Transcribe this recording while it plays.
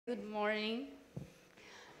Good morning.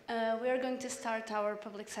 We are going to start our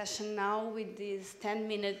public session now with this 10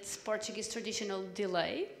 minutes Portuguese traditional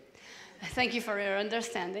delay. Thank you for your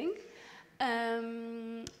understanding.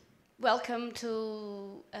 Welcome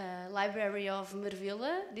to Library of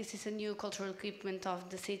Marvila. This is a new cultural equipment of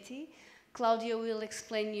the city. Claudia will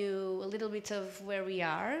explain you a little bit of where we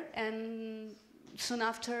are, and soon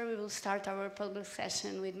after we will start our public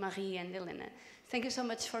session with Marie and Elena. Thank you so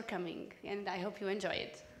much for coming, and I hope you enjoy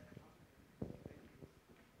it.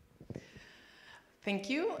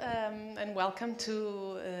 Thank you, and welcome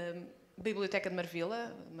to Biblioteca de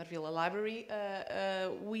Marvila Library.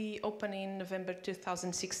 We opened in November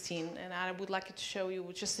 2016, and I would like to show you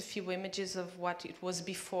just a few images of what it was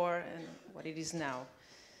before and what it is now.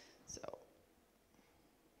 So,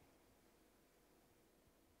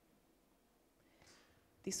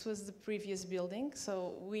 this was the previous building.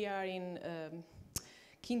 So we are in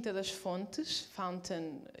Quinta das Fontes,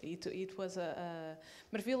 fountain. It was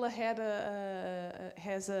Marvila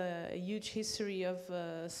has a huge history of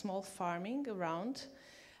small farming around,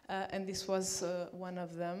 and this was one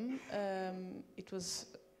of them. It was.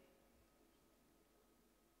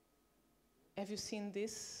 Have you seen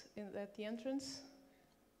this at the entrance?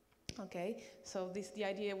 Okay, so the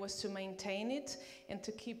idea was to maintain it and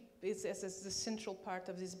to keep it as the central part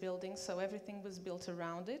of this building. So everything was built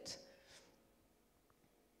around it.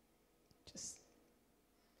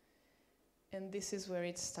 And this is where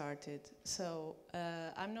it started. So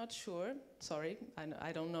I'm not sure, sorry,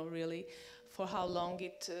 I don't know really for how long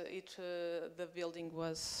the building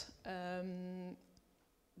was.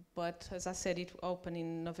 But as I said, it opened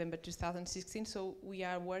in November 2016, so we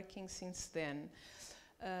are working since then.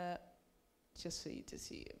 Just for you to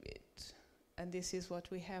see a bit. And this is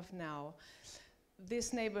what we have now.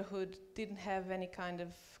 This neighborhood didn't have any kind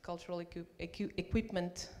of cultural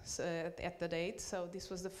equipment at the date, so this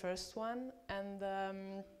was the first one, and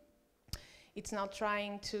it's now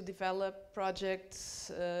trying to develop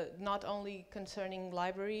projects not only concerning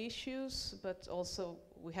library issues, but also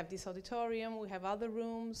we have this auditorium, we have other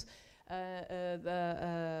rooms,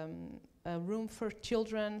 a room for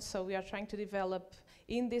children, so we are trying to develop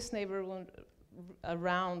in this neighborhood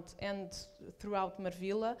around and throughout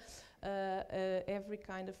Marvila every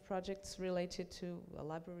kind of projects related to a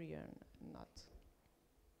library or not.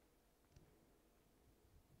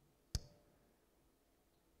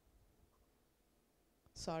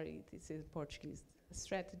 Sorry, this is Portuguese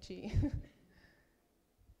strategy.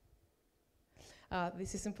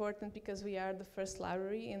 This is important because we are the first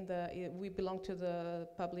library we belong to the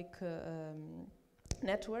public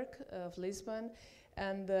network of Lisbon,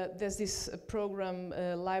 and there's this program,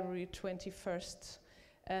 Library 21st.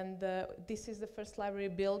 And this is the first library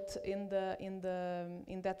built in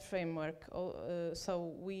that framework.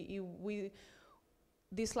 So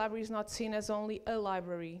this library is not seen as only a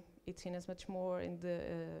library; it's seen as much more in the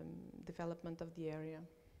development of the area.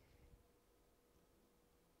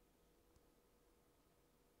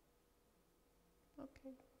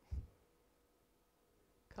 Okay.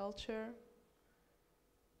 Culture.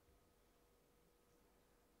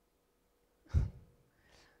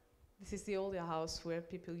 This is the old house where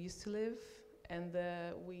people used to live, and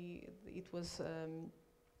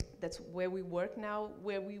that's where we work now,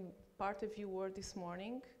 part of you were this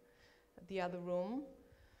morning, the other room,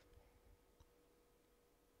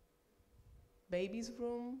 baby's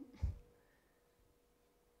room,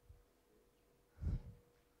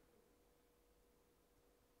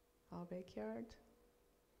 our backyard.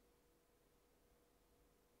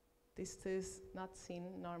 This is not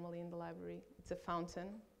seen normally in the library. It's a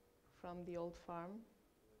fountain from the old farm.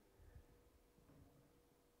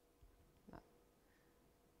 No.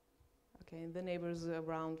 Okay, and the neighbors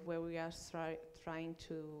around where we are trying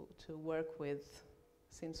to work with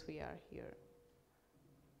since we are here.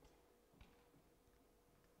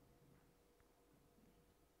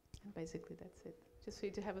 And basically that's it. Just for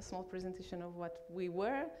you to have a small presentation of what we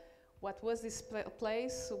were, what was this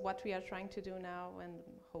place, what we are trying to do now, and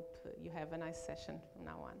hope you have a nice session from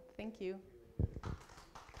now on. Thank you.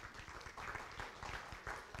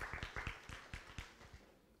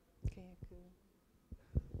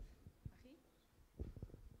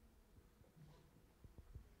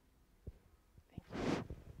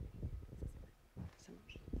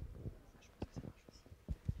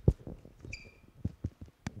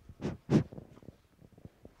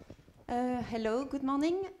 Hello, good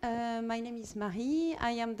morning. My name is Marie.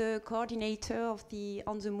 I am the coordinator of the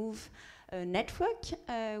On the Move network,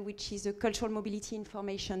 which is a cultural mobility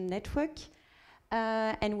information network.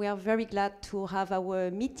 And we are very glad to have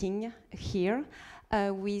our meeting here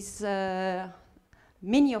with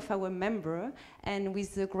many of our members, and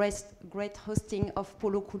with the great hosting of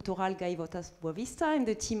Polo Cultural Gaivotas Boavista and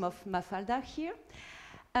the team of Mafalda here.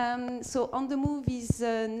 So On the Move is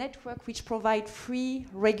a network which provides free,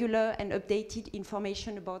 regular and updated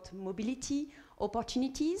information about mobility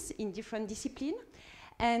opportunities in different disciplines.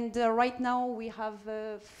 And right now we have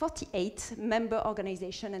 48 member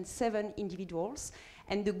organizations and 7 individuals.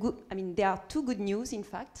 And there are 2 good news, in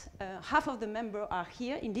fact. Half of the members are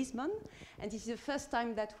here in Lisbon, and this is the first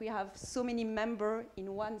time that we have so many members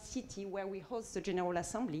in one city where we host the General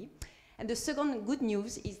Assembly. And the second good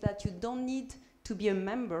news is that you don't need to be a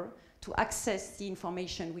member to access the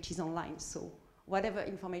information which is online. So whatever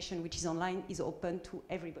information which is online is open to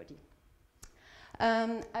everybody.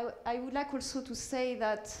 I would like also to say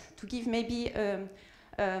that, to give maybe a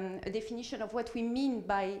definition of what we mean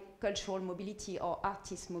by cultural mobility or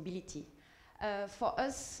artist mobility. For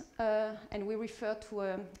us, and we refer to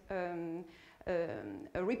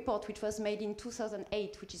a report which was made in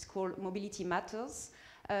 2008, which is called Mobility Matters.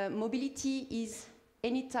 Mobility is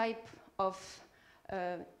any type of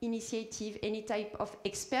initiative, any type of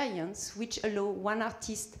experience which allow one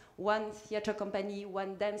artist, one theater company,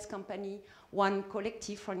 one dance company, one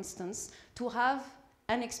collective, for instance, to have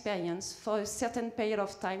an experience for a certain period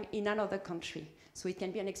of time in another country. So it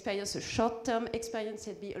can be an experience, a short-term experience,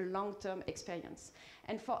 it can be a long-term experience.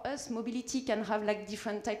 And for us, mobility can have like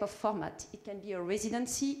different type of format. It can be a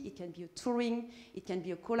residency, it can be a touring, it can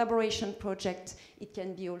be a collaboration project, it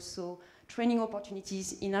can be also training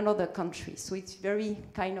opportunities in another country. So it's very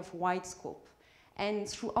kind of wide scope. And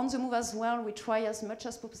through On the Move as well, we try as much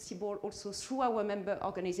as possible also through our member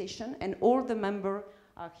organization, and all the members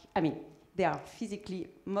are, they are physically,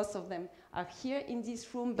 most of them are here in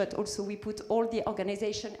this room, but also we put all the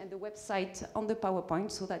organization and the website on the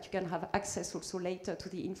PowerPoint so that you can have access also later to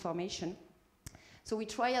the information. So we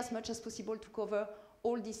try as much as possible to cover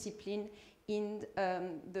all disciplines in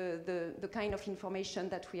the kind of information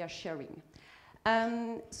that we are sharing.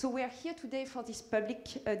 So we are here today for this public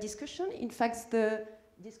discussion. In fact, the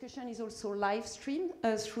discussion is also live streamed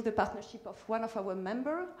through the partnership of one of our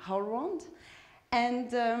members, HowlRound.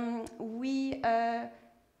 And we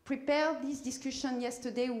prepared this discussion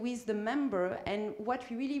yesterday with the member, and what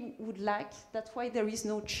we really would like, that's why there is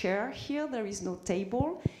no chair here, there is no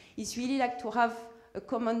table, is really like to have a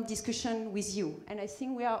common discussion with you. And I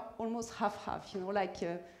think we are almost half-half, you know, like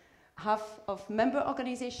half of member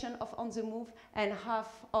organization of On the Move and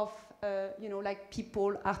half of, you know, like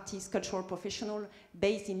people, artists, cultural professionals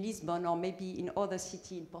based in Lisbon or maybe in other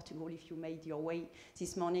city in Portugal if you made your way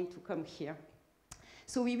this morning to come here.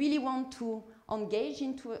 So we really want to engage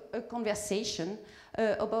into a conversation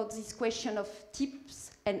about this question of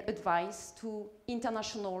tips and advice to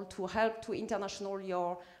international, to help to international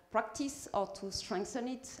your practice or to strengthen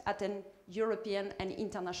it at an European and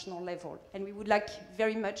international level. And we would like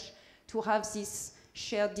very much to have this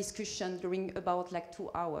shared discussion during about like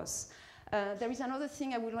 2 hours. There is another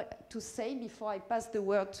thing I would like to say before I pass the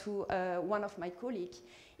word to one of my colleagues.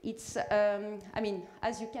 It's,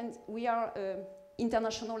 as you can, we are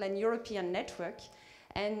international and European network,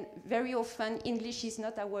 and very often English is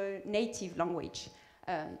not our native language.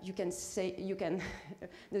 You can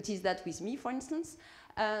notice that with me, for instance.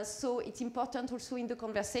 So it's important also in the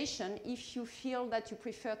conversation, if you feel that you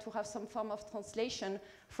prefer to have some form of translation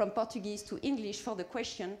from Portuguese to English for the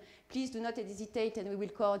question, please do not hesitate and we will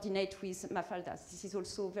coordinate with Mafalda. This is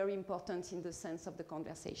also very important in the sense of the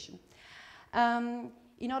conversation.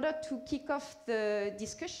 In order to kick off the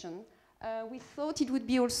discussion, we thought it would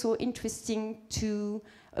be also interesting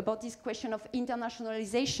about this question of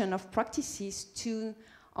internationalization of practices, to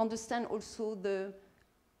understand also the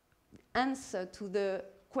answer to the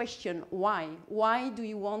question why. Why do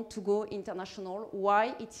you want to go international?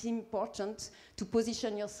 Why it's important to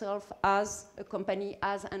position yourself as a company,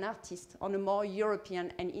 as an artist on a more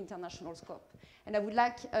European and international scope. And I would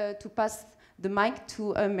like to pass the mic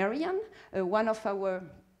to Marianne, one of our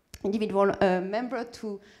individual member,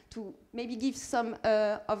 to maybe give some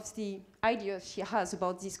of the ideas she has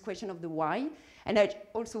about this question of the why. And I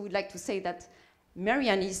also would like to say that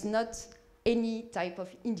Marianne is not any type of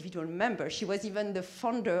individual member. She was even the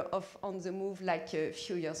founder of On the Move like a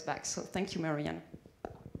few years back. So thank you, Marianne.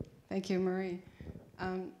 Thank you, Marie.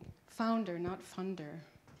 Founder, not funder.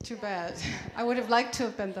 Too bad. I would have liked to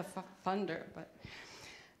have been the funder, but.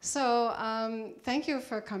 So thank you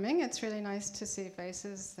for coming. It's really nice to see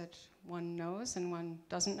faces that one knows and one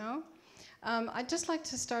doesn't know. I'd just like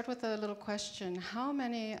to start with a little question. How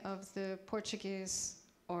many of the Portuguese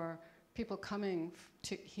or people coming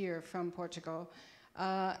to here from Portugal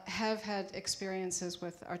have had experiences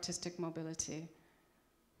with artistic mobility?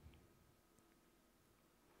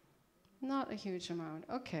 Not a huge amount.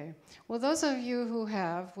 Okay. Well, those of you who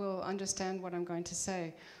have will understand what I'm going to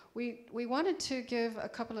say. We wanted to give a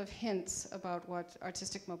couple of hints about what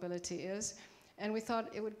artistic mobility is, and we thought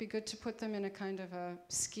it would be good to put them in a kind of a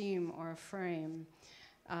scheme or a frame.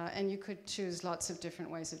 And you could choose lots of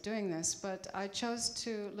different ways of doing this, but I chose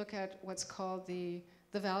to look at what's called the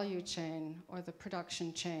value chain or the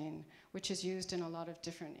production chain, which is used in a lot of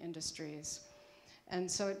different industries. And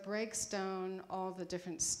so it breaks down all the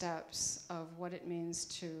different steps of what it means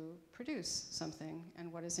to produce something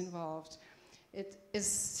and what is involved. It is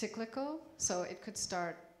cyclical, so it could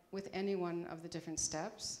start with any one of the different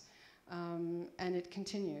steps, and it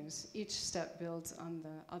continues. Each step builds on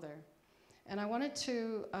the other. And I wanted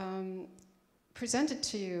to present it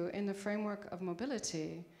to you in the framework of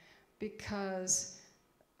mobility, because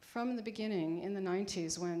from the beginning, in the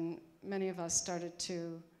 90s, when many of us started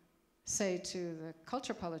to say to the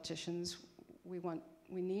culture politicians,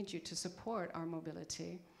 we need you to support our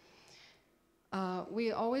mobility,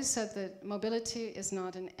 we always said that mobility is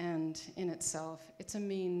not an end in itself, it's a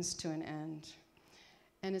means to an end.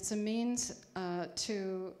 And it's a means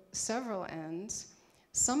to several ends,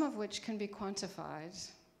 some of which can be quantified.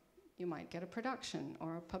 You might get a production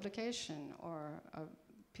or a publication or a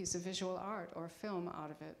piece of visual art or film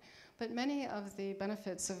out of it. But many of the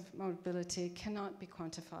benefits of mobility cannot be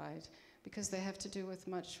quantified because they have to do with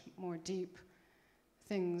much more deep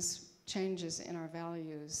things, changes in our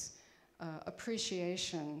values,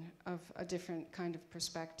 appreciation of a different kind of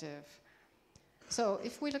perspective. So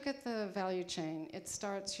if we look at the value chain, it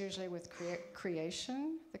starts usually with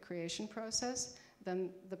creation, the creation process,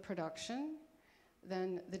 then the production,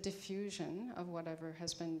 then the diffusion of whatever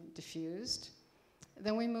has been diffused.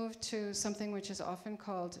 Then we move to something which is often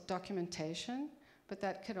called documentation, but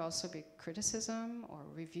that could also be criticism or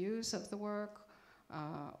reviews of the work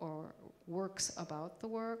or works about the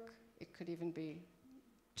work. It could even be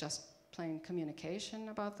just plain communication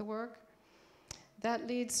about the work. That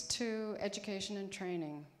leads to education and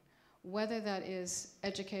training, whether that is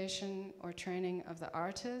education or training of the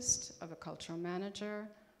artist, of a cultural manager,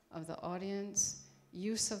 of the audience,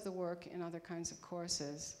 use of the work in other kinds of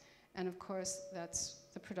courses. And of course, that's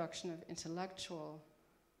the production of intellectual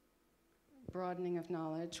broadening of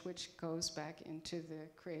knowledge, which goes back into the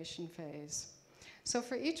creation phase. So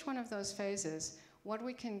for each one of those phases, what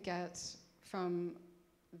we can get from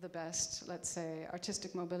the best, let's say,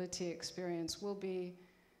 artistic mobility experience will be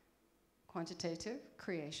quantitative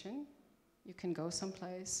creation. You can go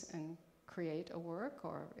someplace and create a work,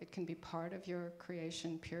 or it can be part of your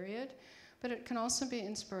creation period, but it can also be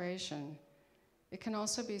inspiration. It can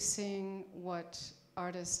also be seeing what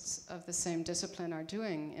artists of the same discipline are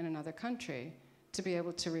doing in another country to be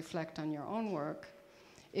able to reflect on your own work.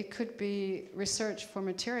 It could be research for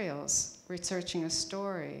materials, researching a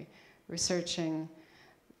story, researching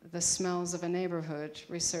the smells of a neighborhood,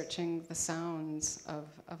 researching the sounds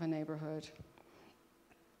of a neighborhood.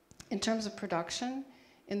 In terms of production,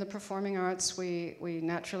 in the performing arts, we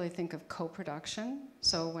naturally think of co-production.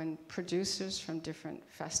 So when producers from different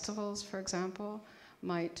festivals, for example,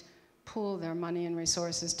 might pool their money and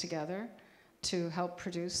resources together to help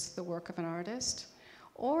produce the work of an artist.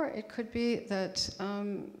 Or it could be that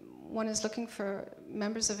one is looking for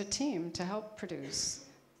members of a team to help produce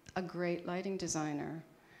a great lighting designer,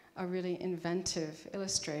 a really inventive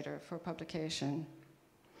illustrator for publication.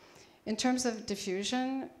 In terms of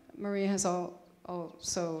diffusion, Marie has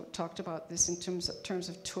also talked about this in terms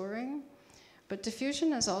of touring, but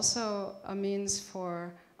diffusion is also a means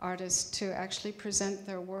for artists to actually present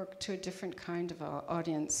their work to a different kind of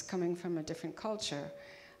audience coming from a different culture.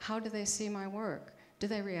 How do they see my work? Do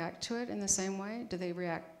they react to it in the same way? Do they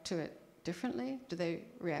react to it differently? Do they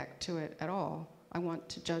react to it at all? I want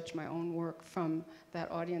to judge my own work from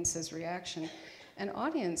that audience's reaction. And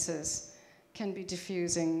audiences can be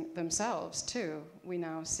diffusing themselves too. We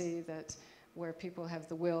now see that where people have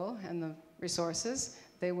the will and the resources,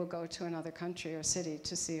 they will go to another country or city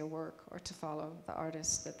to see a work or to follow the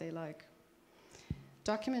artists that they like.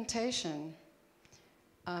 Documentation.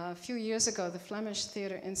 A few years ago, the Flemish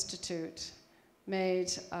Theatre Institute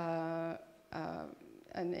made an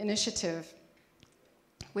initiative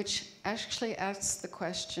which actually asks the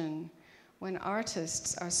question, when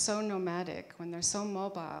artists are so nomadic, when they're so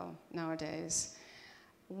mobile nowadays,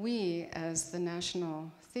 we as the National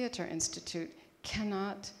Theatre Institute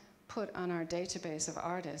cannot put on our database of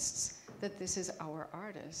artists that this is our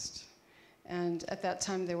artist. And at that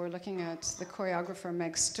time they were looking at the choreographer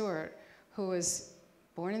Meg Stewart, who was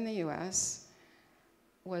born in the US,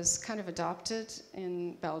 was kind of adopted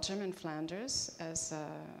in Belgium and Flanders as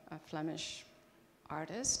a Flemish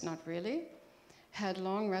artist, not really, had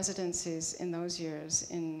long residencies in those years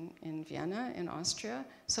in Vienna, in Austria.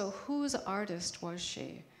 So whose artist was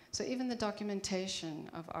she? So even the documentation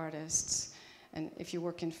of artists, and if you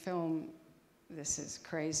work in film, this is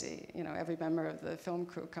crazy. You know, every member of the film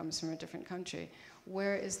crew comes from a different country.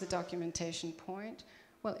 Where is the documentation point?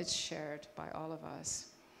 Well, it's shared by all of us.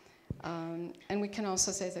 And we can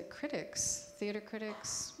also say that critics, theater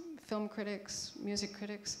critics, film critics, music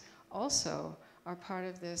critics, also are part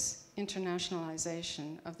of this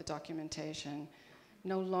internationalization of the documentation.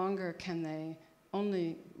 No longer can they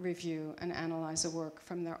only review and analyze a work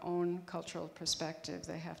from their own cultural perspective.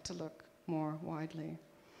 They have to look more widely.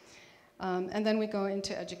 And then we go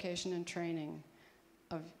into education and training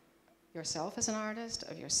of yourself as an artist,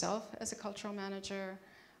 of yourself as a cultural manager,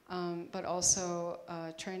 but also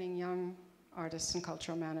training young artists and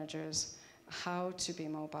cultural managers how to be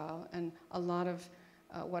mobile. And a lot of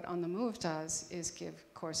what On the Move does is give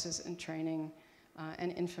courses and training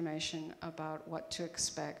and information about what to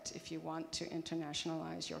expect if you want to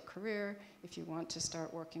internationalize your career, if you want to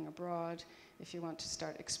start working abroad, if you want to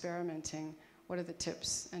start experimenting, what are the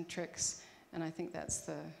tips and tricks? And I think that's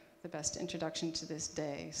the best introduction to this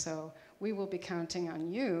day. So we will be counting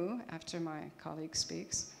on you, after my colleague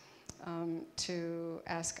speaks, to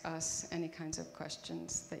ask us any kinds of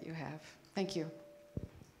questions that you have. Thank you.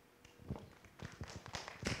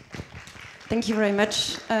 Thank you very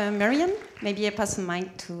much, Marianne. Maybe I pass the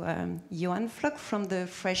mic to Johan Flock from the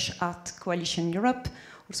Fresh Art Coalition Europe.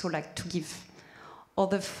 Also like to give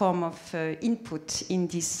other form of input in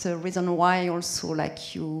this reason why also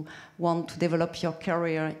like you want to develop your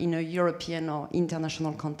career in a European or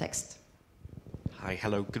international context. Hi,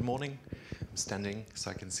 hello, good morning. I'm standing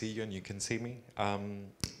so I can see you and you can see me.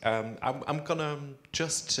 I'm gonna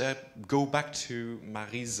just go back to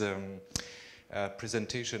Marie's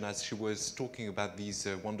presentation as she was talking about these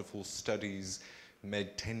wonderful studies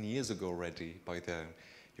made 10 years ago already by the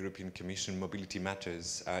European Commission, Mobility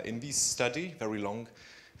Matters. In this study, very long,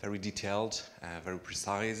 very detailed, very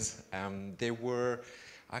precise, they were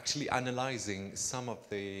actually analyzing some of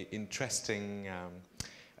the interesting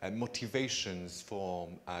motivations for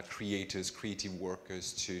creators, creative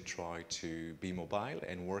workers to try to be mobile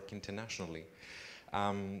and work internationally.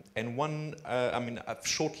 And one, I mean, I've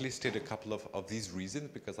shortlisted a couple of these reasons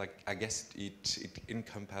because I guess it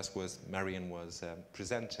encompassed what Marianne was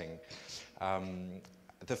presenting.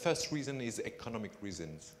 The first reason is economic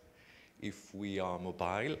reasons. If we are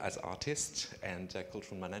mobile as artists and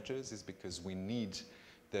cultural managers, is because we need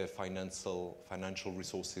the financial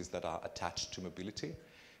resources that are attached to mobility.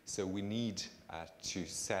 So we need to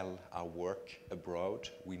sell our work abroad.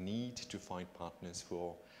 We need to find partners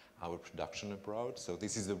for our production abroad. So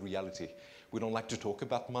this is the reality. We don't like to talk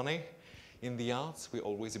about money in the arts. We're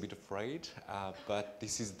always a bit afraid, but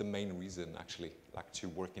this is the main reason, actually, like to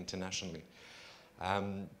work internationally.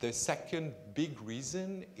 The second big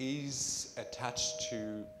reason is attached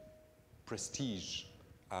to prestige,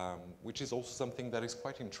 which is also something that is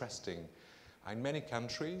quite interesting. In many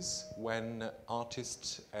countries, when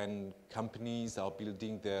artists and companies are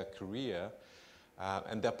building their career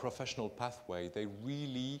and their professional pathway, they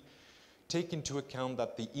really take into account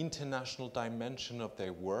that the international dimension of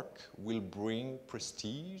their work will bring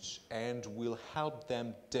prestige and will help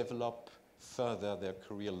them develop further their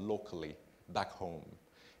career locally, back home.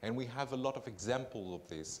 And we have a lot of examples of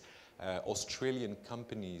this. Australian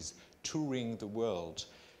companies touring the world,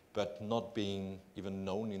 but not being even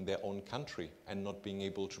known in their own country and not being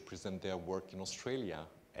able to present their work in Australia.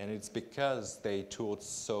 And it's because they toured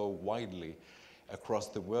so widely across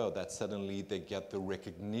the world that suddenly they get the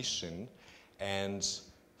recognition and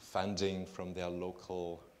funding from their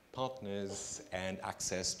local partners and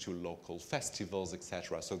access to local festivals,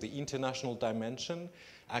 etc. So the international dimension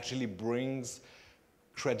actually brings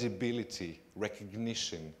credibility,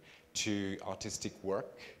 recognition to artistic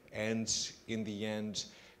work, and in the end,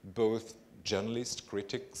 both journalists,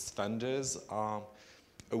 critics, funders are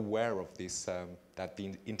aware of this, that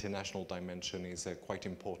the international dimension is quite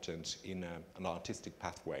important in an artistic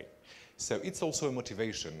pathway. So it's also a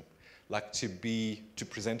motivation, like to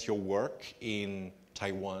present your work in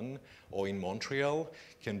Taiwan or in Montreal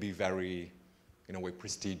can be very, in a way,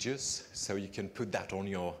 prestigious. So you can put that on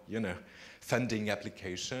your, funding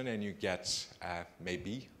application and you get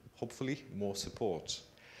maybe, hopefully, more support.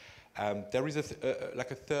 There is a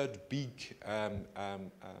third big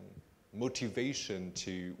motivation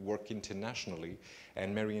to work internationally,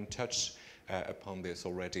 and Marianne touched upon this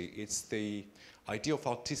already. It's the idea of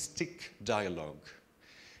artistic dialogue.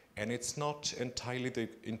 And it's not entirely the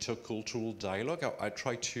intercultural dialogue. I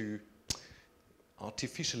try to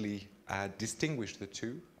artificially distinguish the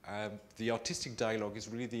two. The artistic dialogue is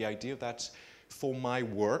really the idea that for my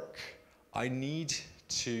work, I need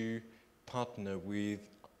to partner with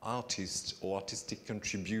artists or artistic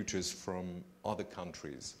contributors from other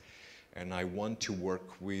countries. And I want to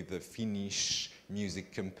work with a Finnish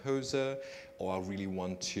music composer, or I really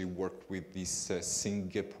want to work with this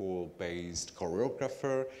Singapore-based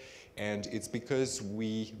choreographer. And it's because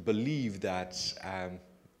we believe that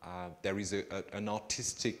there is an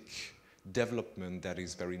artistic development that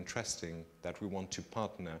is very interesting, that we want to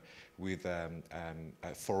partner with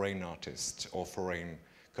foreign artists or foreign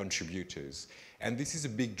contributors. And this is a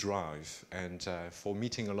big drive, and for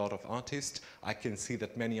meeting a lot of artists, I can see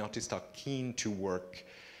that many artists are keen to work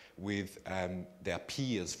with their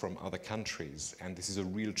peers from other countries, and this is a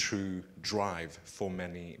real true drive for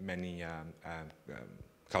many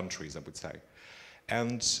countries, I would say.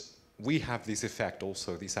 And we have this effect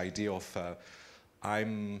also, this idea of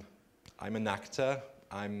I'm an actor,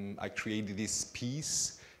 I created this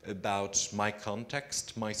piece about my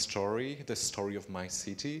context, my story, the story of my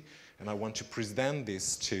city, and I want to present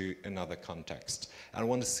this to another context. I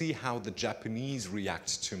want to see how the Japanese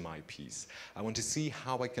react to my piece. I want to see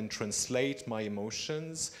how I can translate my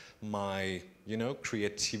emotions, my,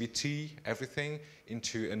 creativity, everything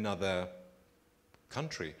into another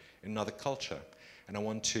country, another culture. And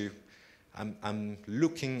I'm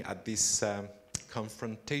looking at this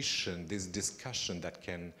confrontation, this discussion that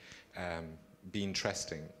can be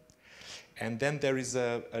interesting. And then there is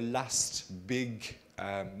a last big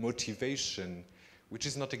motivation, which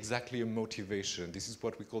is not exactly a motivation. This is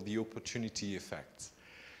what we call the opportunity effect.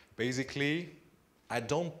 Basically, I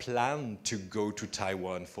don't plan to go to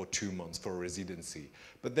Taiwan for 2 months for a residency,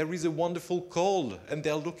 but there is a wonderful call and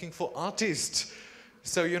they're looking for artists.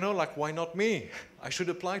 So, why not me? I should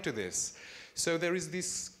apply to this. So there is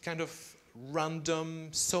this kind of random,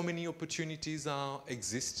 so many opportunities are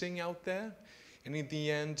existing out there. And in the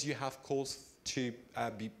end, you have calls to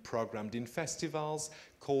be programmed in festivals,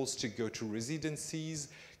 calls to go to residencies,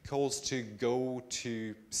 calls to go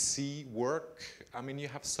to see work. I mean, you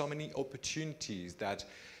have so many opportunities that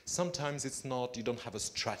sometimes it's not, you don't have a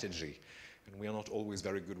strategy. And we are not always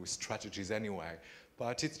very good with strategies anyway.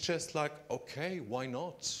 But it's just like, okay, why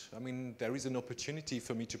not? I mean, there is an opportunity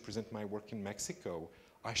for me to present my work in Mexico.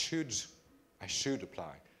 I should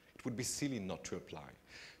apply. It would be silly not to apply.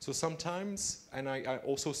 So sometimes, and I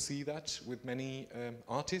also see that with many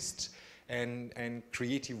artists and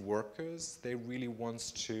creative workers, they really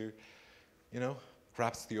want to,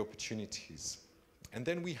 grasp the opportunities. And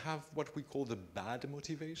then we have what we call the bad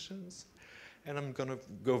motivations. And I'm going to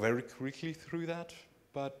go very quickly through that.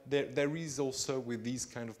 But there is also with these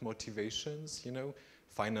kind of motivations,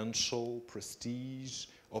 financial, prestige,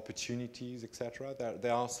 opportunities, etc.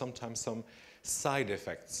 There are sometimes some side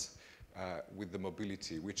effects with the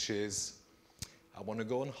mobility, which is, I want to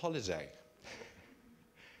go on holiday.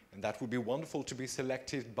 And that would be wonderful to be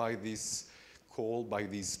selected by this call, by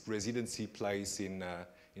this residency place in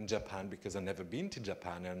Japan, because I've never been to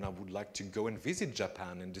Japan and I would like to go and visit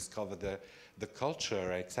Japan and discover the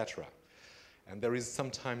culture, etc. And there is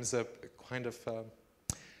sometimes a kind of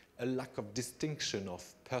a lack of distinction of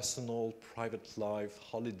personal, private life,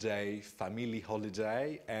 holiday, family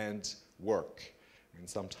holiday, and work. And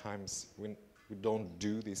sometimes we don't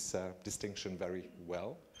do this distinction very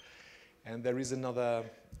well. And there is another,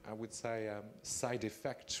 I would say, side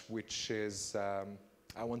effect, which is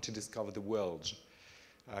I want to discover the world.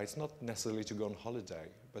 It's not necessarily to go on holiday,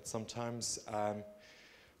 but sometimes I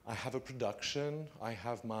have a production,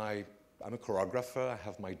 I'm a choreographer, I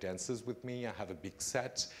have my dancers with me, I have a big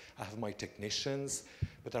set, I have my technicians,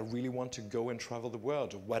 but I really want to go and travel the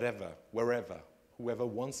world, whatever, wherever. Whoever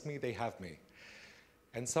wants me, they have me.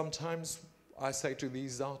 And sometimes I say to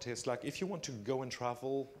these artists, if you want to go and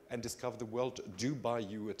travel and discover the world, do buy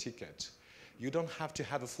you a ticket. You don't have to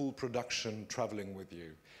have a full production traveling with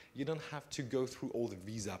you. You don't have to go through all the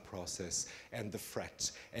visa process and the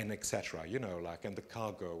freight and etc. And the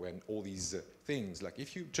cargo and all these things.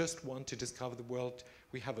 If you just want to discover the world,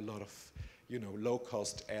 we have a lot of,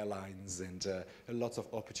 low-cost airlines and lots of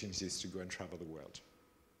opportunities to go and travel the world.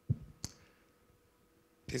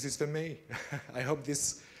 This is for me. I hope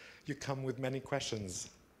you come with many questions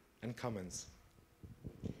and comments.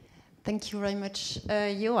 Thank you very much,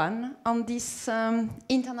 Johan. On this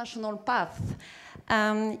international path,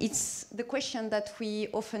 it's the question that we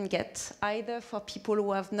often get, either for people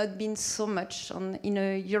who have not been so much in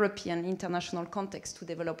a European international context to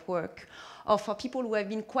develop work, or for people who have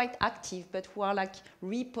been quite active but who are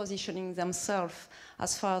repositioning themselves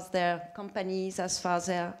as far as their companies, as far as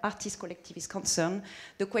their artist collective is concerned.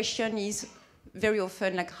 The question is, very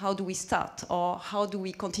often, like, how do we start, or how do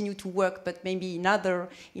we continue to work, but maybe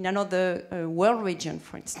in another world region,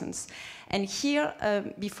 for instance. And here,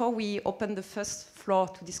 before we open the first floor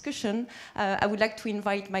to discussion, I would like to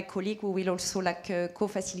invite my colleague who will also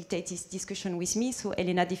co-facilitate this discussion with me, so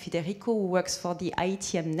Elena Di Federico, who works for the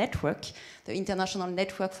ITM network, the International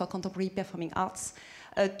Network for Contemporary Performing Arts,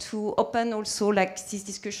 to open also this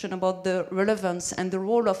discussion about the relevance and the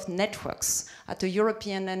role of networks at a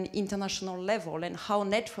European and international level, and how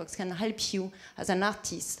networks can help you as an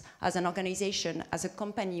artist, as an organization, as a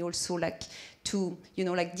company also to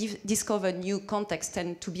discover new context,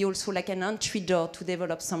 and to be also an entry door to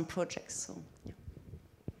develop some projects. So, yeah.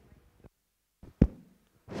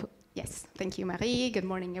 Yes, thank you, Marie. Good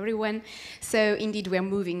morning, everyone. So indeed, we're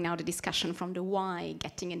moving now the discussion from the why,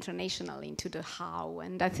 getting international, into the how.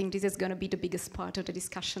 And I think this is going to be the biggest part of the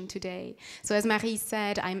discussion today. So as Marie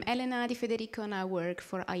said, I'm Elena Di Federico, and I work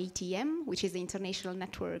for ITM, which is the International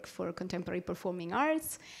Network for Contemporary Performing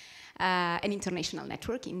Arts. An international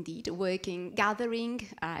network, indeed, gathering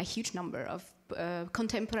a huge number of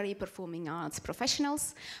contemporary performing arts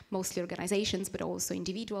professionals, mostly organizations, but also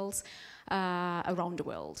individuals around the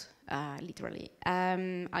world, literally.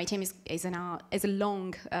 ITM has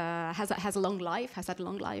had a long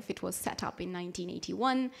life. It was set up in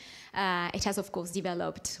 1981. It has, of course,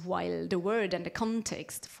 developed while the word and the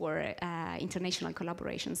context for international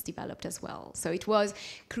collaborations developed as well. So it was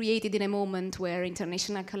created in a moment where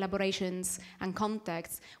international collaborations and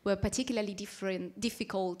contexts were particularly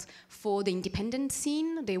difficult for the independent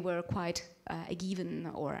scene. They were quite a given,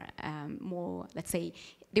 or more, let's say,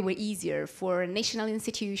 they were easier for national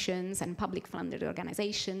institutions and public-funded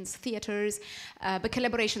organizations, theaters, but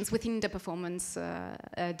collaborations within the performance,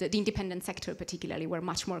 the independent sector particularly, were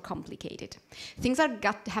much more complicated. Things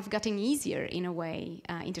have gotten easier in a way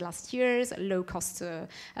in the last years. Low-cost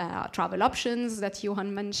travel options that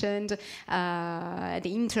Johan mentioned, the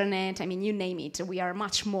internet, I mean, you name it. We are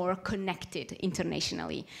much more connected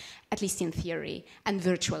internationally, at least in theory, and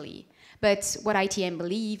virtually. But what ITM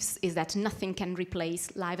believes is that nothing can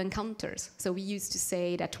replace live encounters. So we used to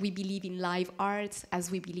say that we believe in live arts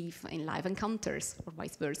as we believe in live encounters, or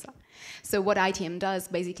vice versa. So what ITM does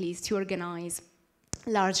basically is to organize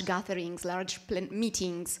large gatherings, large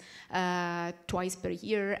meetings twice per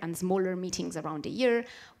year, and smaller meetings around the year,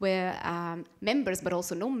 where members, but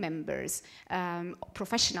also non-members,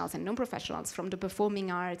 professionals and non-professionals from the performing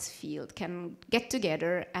arts field can get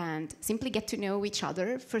together and simply get to know each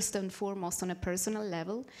other, first and foremost on a personal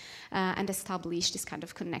level, and establish this kind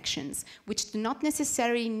of connections, which do not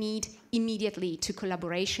necessarily need immediately to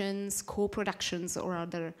collaborations, co-productions, or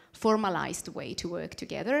other formalized way to work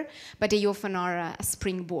together, but they often are a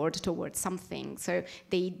springboard towards something. So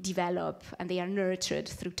they develop and they are nurtured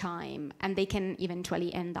through time, and they can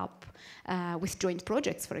eventually end up with joint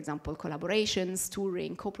projects, for example, collaborations,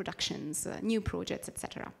 touring, co-productions, new projects,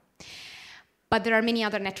 etc. But there are many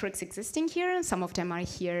other networks existing here, and some of them are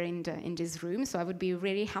here in this room, so I would be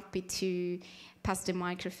really happy to pass the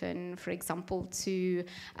microphone, for example, to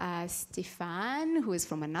Stefan, who is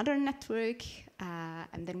from another network,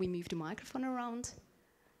 and then we move the microphone around.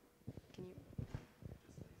 Can you?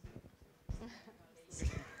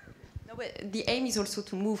 No, but the aim is also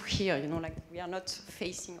to move here, we are not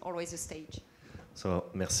facing always the stage. So,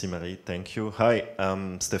 merci Marie, thank you. Hi,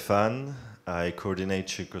 I'm Stefan. I coordinate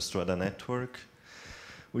Circostrada Network,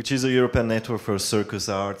 which is a European network for circus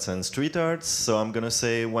arts and street arts. So I'm going to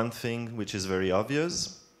say one thing which is very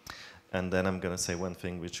obvious, and then I'm going to say one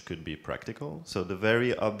thing which could be practical. So the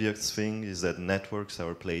very obvious thing is that networks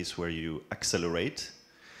are a place where you accelerate,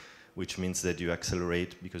 which means that you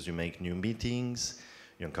accelerate because you make new meetings,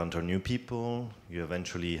 you encounter new people, you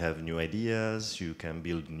eventually have new ideas, you can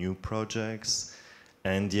build new projects.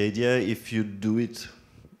 And the idea, if you do it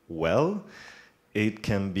well, it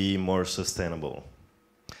can be more sustainable.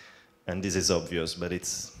 And this is obvious, but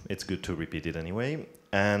it's good to repeat it anyway.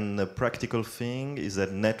 And the practical thing is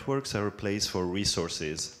that networks are a place for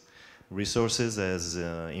resources. Resources as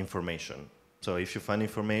information. So if you find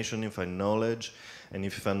information, you find knowledge, and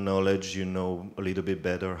if you find knowledge, you know a little bit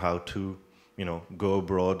better how to, go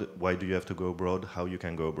abroad. Why do you have to go abroad? How you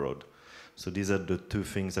can go abroad. So these are the two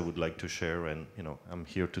things I would like to share, and I'm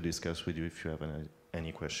here to discuss with you if you have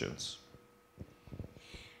any questions.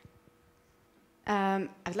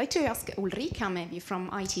 I'd like to ask Ulrika, maybe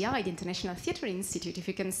from ITI, the International Theatre Institute, if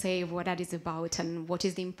you can say what that is about and what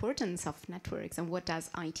is the importance of networks and what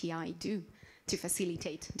does ITI do to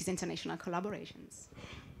facilitate these international collaborations.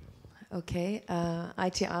 Okay,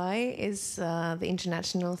 ITI is the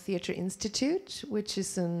International Theatre Institute, which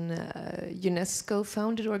is an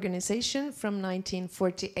UNESCO-founded organization from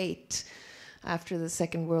 1948. after the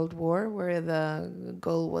Second World War, where the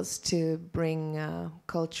goal was to bring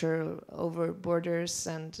culture over borders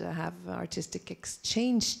and have artistic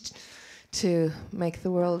exchange to make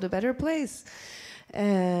the world a better place.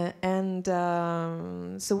 So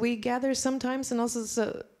we gather sometimes, and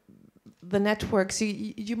also the networks.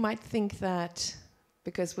 You might think that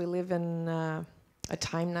because we live in a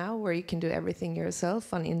time now where you can do everything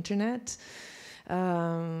yourself on internet,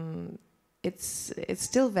 it's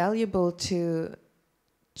still valuable to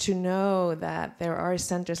know that there are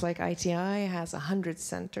centers like ITI has 100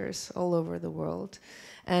 centers all over the world,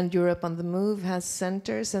 and Europe on the Move has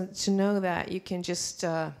centers, and to know that you can just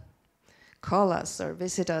call us or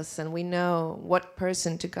visit us, and we know what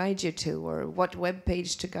person to guide you to or what web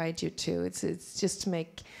page to guide you to. It's just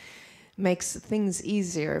makes things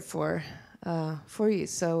easier for you.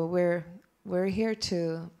 So we're here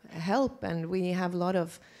to help, and we have a lot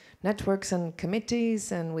of networks and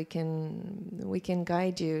committees, and we can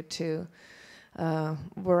guide you to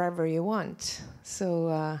wherever you want.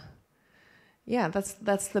 So yeah,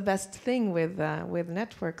 that's the best thing with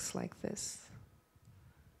networks like this.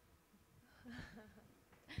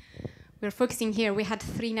 We're focusing here. We had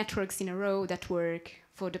 3 networks in a row that work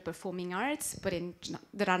for the performing arts, but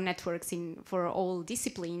there are networks for all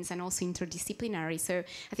disciplines and also interdisciplinary. So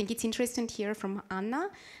I think it's interesting to hear from Anna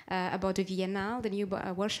about the Biennale, the new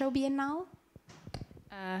Warsaw Biennale.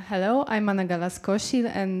 Hello, I'm Anna Galaskosil,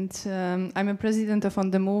 and I'm a president of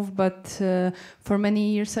On the Move, but for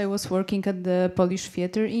many years I was working at the Polish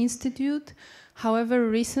Theatre Institute. However,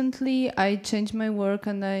 recently I changed my work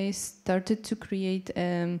and I started to create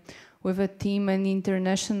with a team an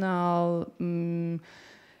international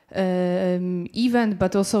event,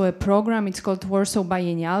 but also a program. It's called Warsaw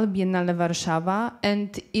Biennale Warszawa,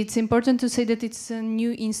 and it's important to say that it's a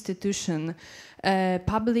new institution, a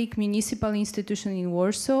public municipal institution in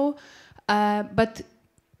Warsaw, but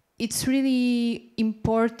it's really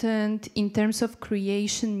important in terms of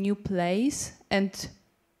creation new place and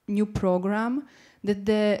new program,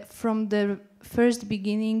 that from the first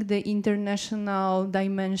beginning the international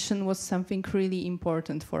dimension was something really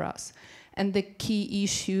important for us and the key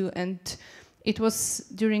issue, and it was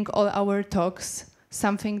during all our talks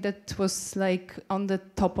something that was like on the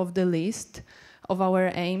top of the list of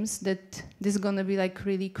our aims, that this is going to be like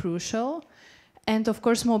really crucial. And of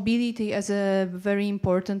course mobility as a very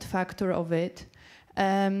important factor of it.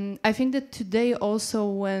 I think that today also,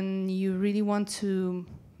 when you really want to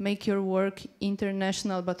make your work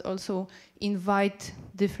international but also invite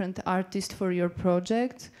different artists for your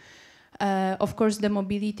project, of course the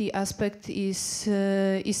mobility aspect is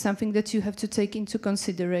something that you have to take into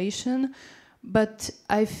consideration. But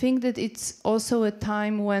I think that it's also a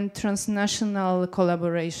time when transnational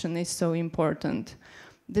collaboration is so important,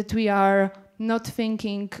 that we are not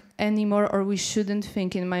thinking anymore, or we shouldn't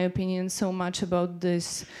think, in my opinion, so much about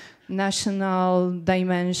this national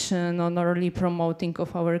dimension or only promoting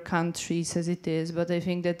of our countries as it is, but I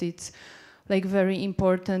think that it's like very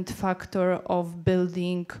important factor of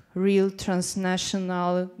building real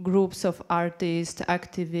transnational groups of artists,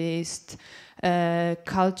 activists,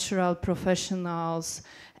 cultural professionals,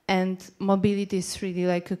 and mobility is really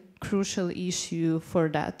like a crucial issue for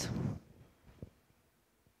that.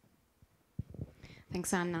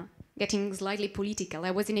 Thanks, Anna. Getting slightly political,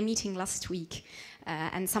 I was in a meeting last week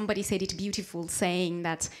and somebody said it beautiful, saying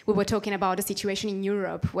that we were talking about a situation in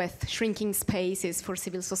Europe with shrinking spaces for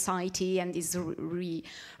civil society and this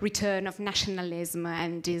return of nationalism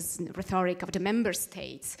and this rhetoric of the member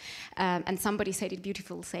states. And somebody said it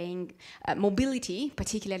beautiful, saying mobility,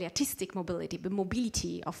 particularly artistic mobility, but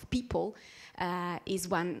mobility of people is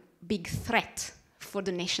one big threat for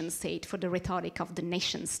the nation state, for the rhetoric of the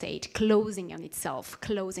nation state, closing on itself,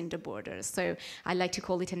 closing the borders. So I like to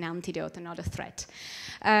call it an antidote, not a threat.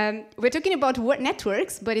 We're talking about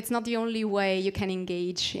networks, but it's not the only way you can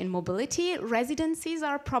engage in mobility. Residencies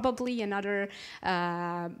are probably another,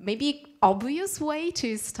 maybe obvious way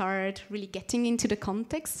to start really getting into the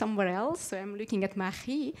context somewhere else. So I'm looking at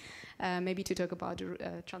Marie, maybe to talk about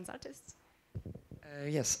trans artists.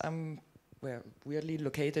 Yes, I'm weirdly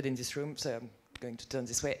located in this room, so I'm going to turn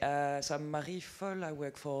this way. So I'm Marie Foll, I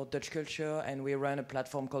work for Dutch Culture, and we run a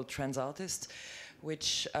platform called Trans Artists,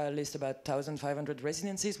 which lists about 1,500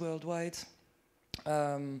 residencies worldwide.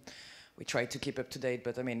 We try to keep up to date,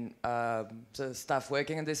 but I mean, the staff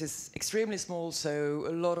working on this is extremely small, so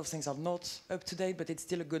a lot of things are not up to date, but it's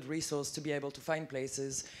still a good resource to be able to find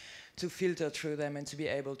places, to filter through them, and to be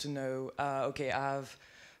able to know, okay, I have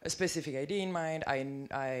a specific idea in mind,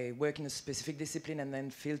 I work in a specific discipline, and then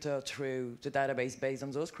filter through the database based on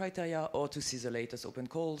those criteria, or to see the latest open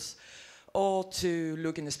calls, or to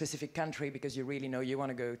look in a specific country because you really know you want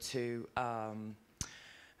to go to,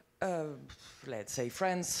 let's say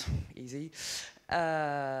France, easy.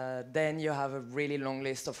 Then you have a really long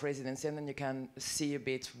list of residency, and then you can see a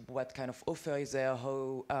bit what kind of offer is there,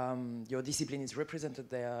 how your discipline is represented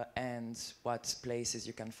there, and what places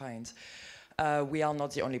you can find. We are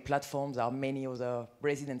not the only platform. There are many other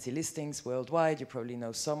residency listings worldwide. You probably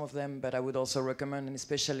know some of them, but I would also recommend, and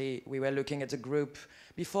especially we were looking at a group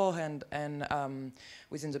beforehand, and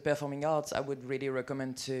within the performing arts, I would really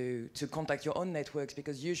recommend to contact your own networks,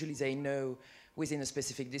 because usually they know within a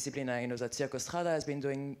specific discipline. I know that Circo Strada has been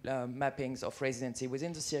doing mappings of residency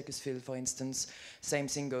within the circus field, for instance. Same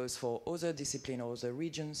thing goes for other disciplines or other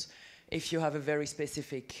regions. If you have a very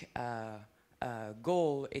specific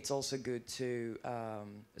goal, it's also good to a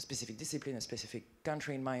specific discipline, a specific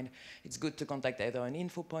country in mind. It's good to contact either an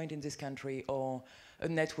info point in this country or a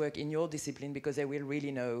network in your discipline, because they will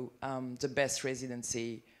really know the best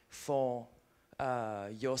residency for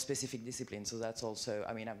your specific discipline. So that's also,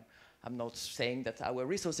 I mean, I'm not saying that our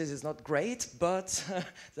resources is not great, but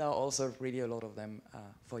there are also really a lot of them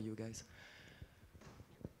for you guys.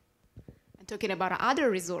 And talking about other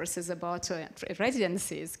resources about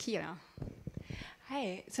residencies, Kira.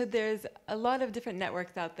 Hi, so there's a lot of different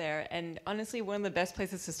networks out there, and honestly one of the best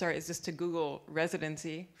places to start is just to Google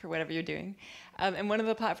residency for whatever you're doing. And one of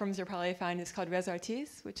the platforms you'll probably find is called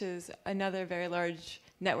ResArtis, which is another very large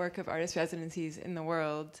network of artist residencies in the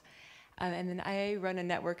world. And then I run a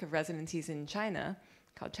network of residencies in China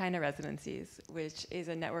called China Residencies, which is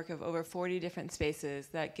a network of over 40 different spaces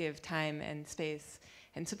that give time and space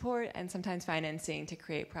and support and sometimes financing to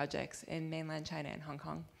create projects in mainland China and Hong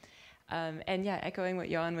Kong. And yeah, echoing what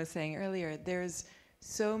Johan was saying earlier, there's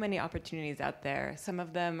so many opportunities out there. Some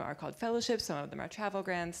of them are called fellowships, some of them are travel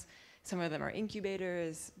grants, some of them are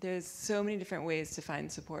incubators. There's so many different ways to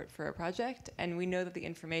find support for a project, and we know that the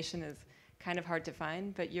information is kind of hard to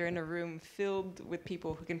find, but you're in a room filled with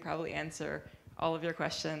people who can probably answer all of your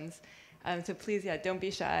questions. So please, yeah, don't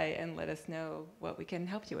be shy and let us know what we can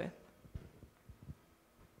help you with.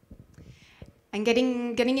 And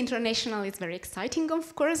getting international is very exciting,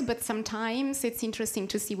 of course, but sometimes it's interesting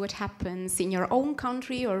to see what happens in your own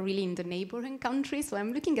country or really in the neighboring country. So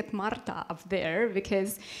I'm looking at Marta up there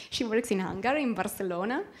because she works in Hungary, in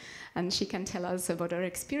Barcelona, and she can tell us about her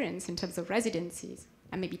experience in terms of residencies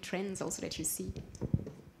and maybe trends also that you see.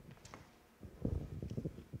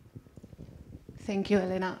 Thank you,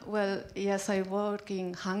 Elena. Well, yes, I work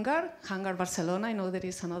in Hangar, Barcelona. I know there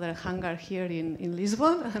is another Hangar here in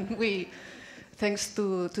Lisbon, and thanks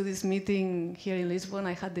to this meeting here in Lisbon,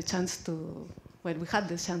 I had the chance to, well, we had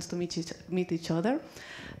the chance to meet each other.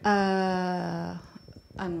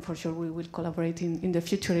 And for sure we will collaborate in the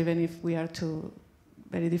future, even if we are two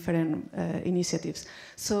very different initiatives.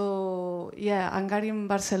 So yeah, Hangar in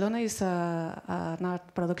Barcelona is an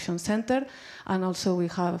art production center, and also we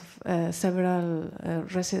have several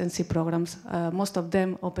residency programs, most of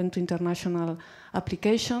them open to international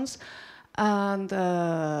applications, and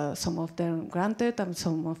some of them granted and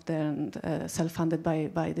some of them self-funded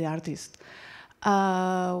by the artist.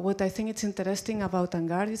 What I think is interesting about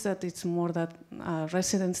Hangar is that it's more than a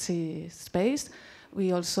residency space.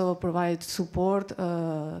 We also provide support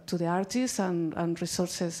to the artists and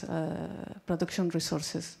resources, production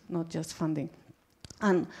resources, not just funding.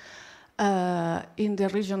 And in the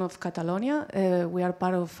region of Catalonia, we are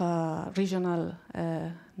part of a regional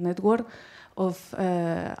network of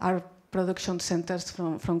art production centers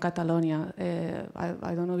from Catalonia.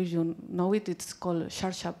 I don't know if you know it. It's called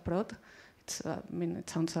Xarxa Prod. I mean, it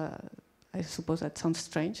sounds. I suppose that sounds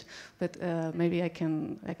strange, but maybe I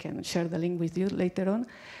can share the link with you later on.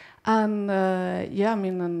 And yeah, I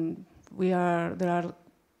mean, there are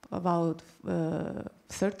about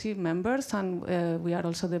 30 members, and we are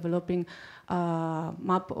also developing a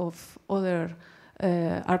map of other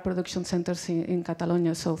art production centers in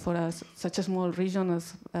Catalonia. So for such a small region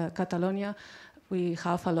as Catalonia, we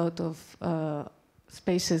have a lot of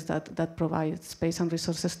spaces that provide space and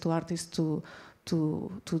resources to artists to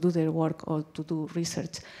do their work or to do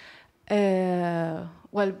research.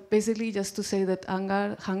 Well, basically, just to say that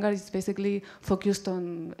Hangar is basically focused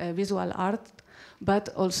on visual art, but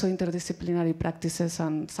also interdisciplinary practices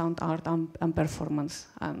and sound art and performance.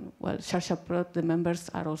 And well, Xarxa Prod, the members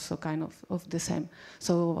are also kind of the same.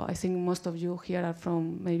 So I think most of you here are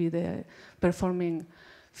from maybe the performing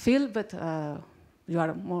field, but you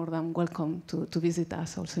are more than welcome to visit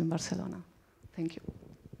us also in Barcelona. Thank you.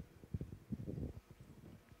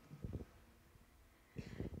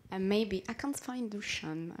 And maybe, I can't find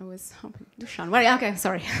Dushan. I was hoping, Dushan. Well, okay,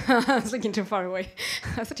 sorry. I was looking too far away.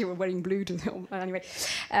 I thought you were wearing blue. Anyway.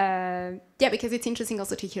 Yeah, because it's interesting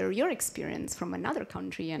also to hear your experience from another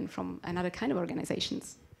country and from another kind of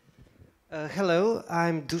organizations. Hello,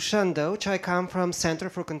 I'm Dusan Doc. I come from Center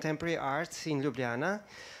for Contemporary Arts in Ljubljana.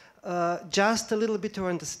 Just a little bit to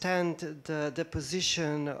understand the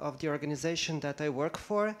position of the organization that I work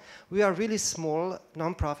for. We are really small,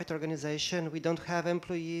 non-profit organization. We don't have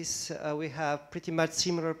employees. We have pretty much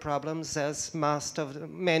similar problems as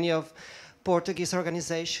many of Portuguese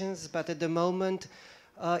organizations, but at the moment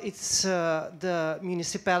the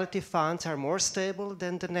municipality funds are more stable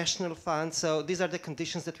than the national funds, so these are the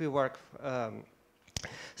conditions that we work.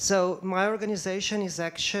 So my organization is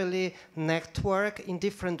actually network in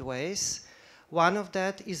different ways. One of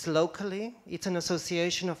that is locally. It's an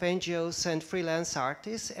association of NGOs and freelance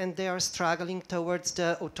artists, and they are struggling towards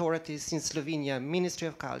the authorities in Slovenia, Ministry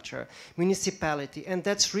of Culture, municipality, and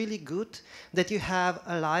that's really good that you have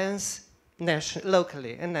alliance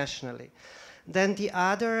locally and nationally. Then the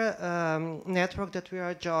other network that we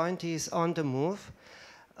are joined is On the Move,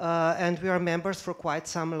 and we are members for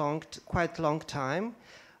quite long time.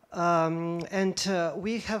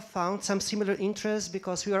 We have found some similar interests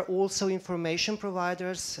because we are also information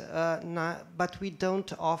providers, but we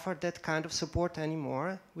don't offer that kind of support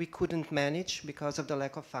anymore. We couldn't manage because of the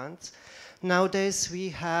lack of funds. Nowadays we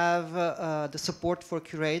have the support for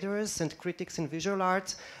curators and critics in visual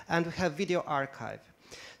arts, and we have video archive.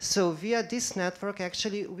 So via this network,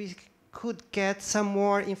 actually, we could get some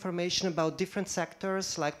more information about different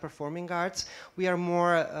sectors like performing arts. We are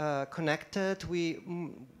more connected. We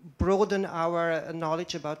broaden our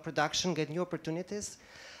knowledge about production, get new opportunities.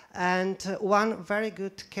 And one very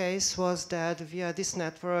good case was that via this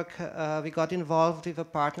network, we got involved with a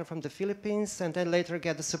partner from the Philippines and then later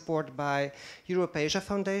get the support by Europe-Asia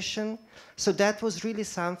Foundation. So that was really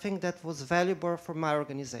something that was valuable for my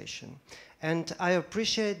organization. And I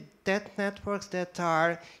appreciate that networks that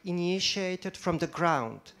are initiated from the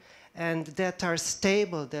ground and that are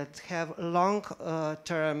stable, that have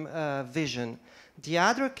long-term vision. The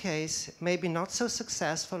other case, maybe not so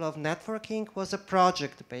successful, of networking was a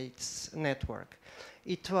project-based network.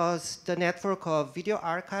 It was the network of video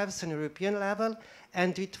archives on European level,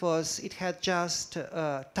 and it had just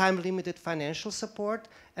time-limited financial support,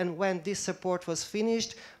 and when this support was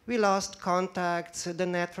finished, we lost contacts, the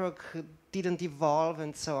network didn't evolve,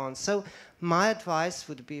 and so on. So my advice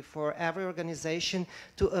would be for every organization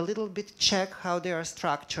to a little bit check how they are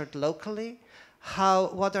structured locally,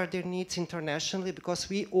 what are their needs internationally, because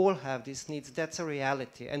we all have these needs. That's a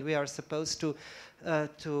reality, and we are supposed to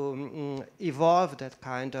evolve that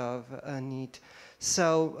kind of need.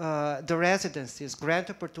 So the residencies, grant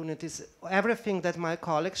opportunities, everything that my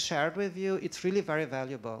colleagues shared with you, it's really very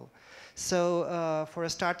valuable. So for a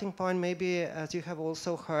starting point, maybe, as you have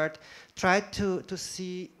also heard, try to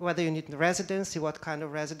see whether you need residency, what kind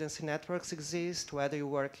of residency networks exist, whether you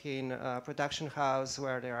work in a production house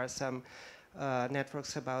where there are some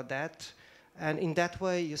networks about that. And in that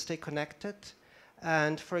way, you stay connected.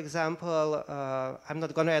 And for example, I'm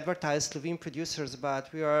not going to advertise Slovene producers,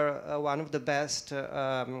 but we are one of the best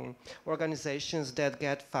organizations that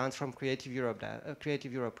get funds from Creative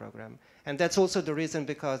Europe program. And that's also the reason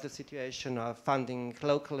because the situation of funding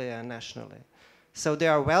locally and nationally. So they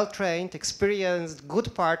are well-trained, experienced,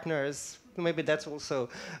 good partners. Maybe that's also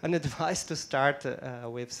an advice to start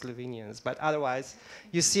with Slovenians. But otherwise,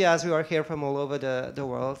 you see us, we are here from all over the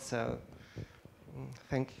world. So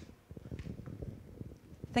thank you.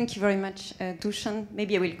 Thank you very much, Dusan.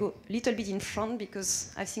 Maybe I will go a little bit in front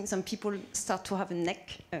because I think some people start to have a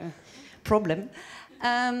neck problem.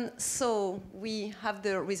 So we have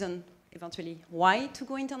the reason eventually why to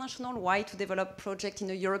go international, why to develop projects in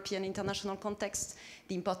a European international context,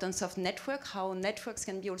 the importance of network, how networks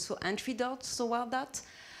can be also entry doors toward that,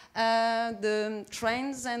 the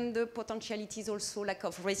trends and the potentialities also, lack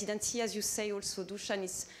of residency, as you say also, Dusan,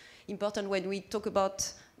 is important when we talk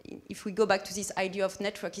about, if we go back to this idea of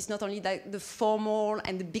network, it's not only like the formal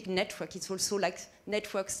and the big network, it's also like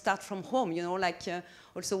networks start from home, you know, like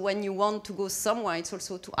also when you want to go somewhere, it's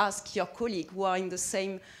also to ask your colleague who are in the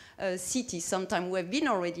same city. Sometimes we have been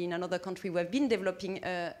already in another country, we have been developing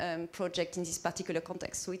a project in this particular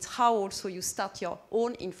context. So it's how also you start your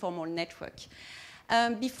own informal network.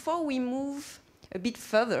 Before we move a bit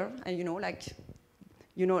further, and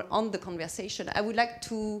on the conversation, I would like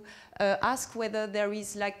to ask whether there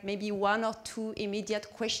is like maybe one or two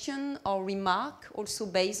immediate question or remark also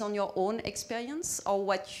based on your own experience or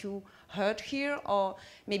what you heard here, or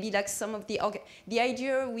maybe like some of the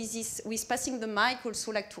idea with this, with passing the mic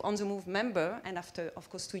also like to On the Move member, and after, of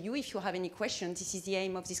course, to you, if you have any questions, this is the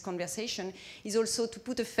aim of this conversation, is also to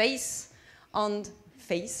put a face on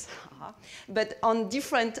but on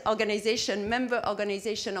different organization, member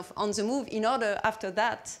organization of On the Move, in order after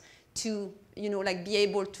that to, you know, like be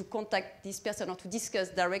able to contact this person or to discuss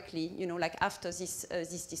directly, you know, like after this,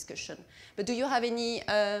 this discussion. But do you have any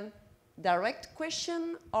direct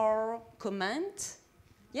question or comment?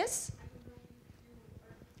 Yes?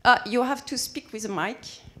 You have to speak with a mic.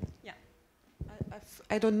 Yeah.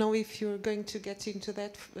 I don't know if you're going to get into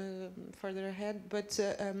that further ahead, but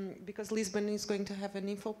because Lisbon is going to have an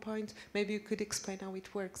info point, maybe you could explain how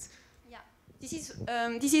it works. Yeah,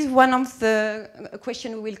 this is one of the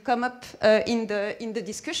questions will come up in the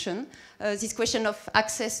discussion. This question of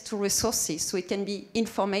access to resources, so it can be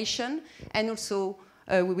information, and also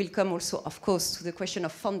we will come also, of course, to the question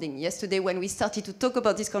of funding. Yesterday, when we started to talk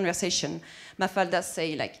about this conversation, Mafalda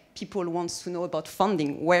say, like, people want to know about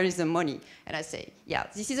funding. Where is the money? And I say, yeah,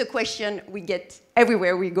 this is a question we get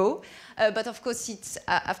everywhere we go. But of course, it's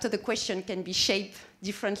after the question can be shaped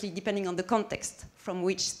differently depending on the context from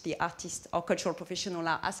which the artist or cultural professional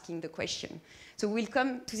are asking the question. So we'll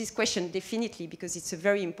come to this question definitely because it's a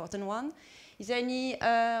very important one. Is there any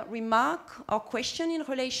remark or question in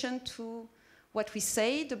relation to what we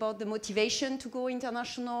said about the motivation to go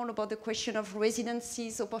international, about the question of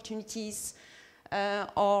residencies, opportunities,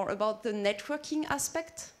 or about the networking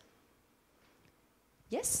aspect?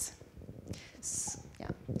 Yes? Yeah.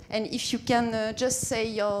 And if you can just say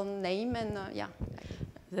your name and, yeah.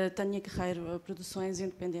 Tânia Guerreiro, Produções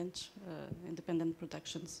Independentes, Independent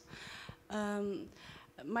Productions.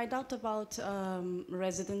 My doubt about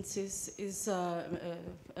residencies is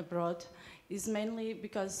abroad is mainly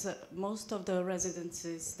because most of the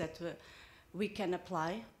residencies that we can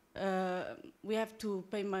apply, we have to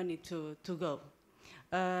pay money to go.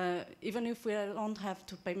 Even if we don't have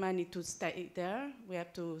to pay money to stay there, we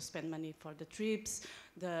have to spend money for the trips,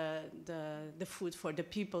 the food for the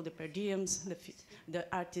people, the per diems,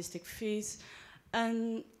 the artistic fees.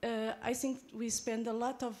 And I think we spend a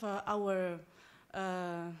lot of our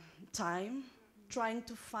time trying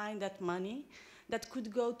to find that money that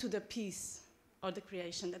could go to the piece or the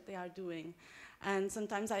creation that they are doing. And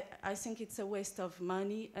sometimes I think it's a waste of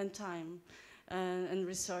money and time and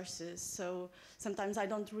resources. So sometimes I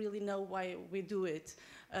don't really know why we do it.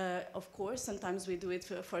 Of course, sometimes we do it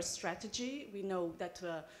for strategy. We know that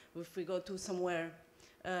if we go to somewhere,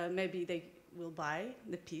 maybe they will buy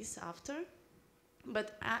the piece after.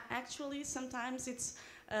 But actually, sometimes it's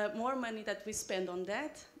more money that we spend on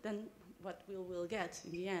that than what we will get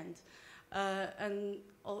in the end. And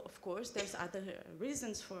of course, there's other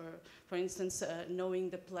reasons for instance, knowing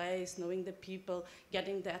the place, knowing the people,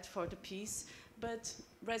 getting that for the piece. But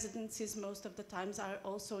residencies most of the times are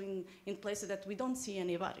also in places that we don't see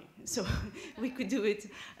anybody. So we could do it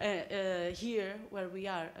here where we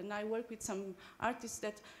are. And I work with some artists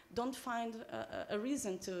that don't find a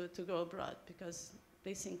reason to go abroad because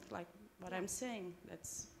they think like what I'm saying.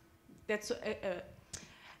 That's an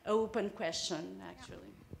open question, actually.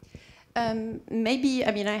 Maybe,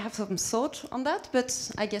 I mean, I have some thought on that,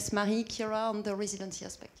 but I guess Marie, Kira, on the residency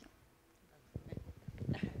aspect.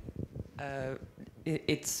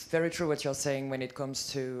 It's very true what you're saying when it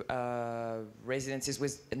comes to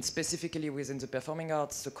residencies, and specifically within the performing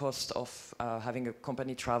arts, the cost of having a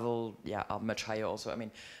company travel, are much higher also. I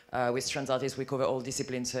mean, with trans artists, we cover all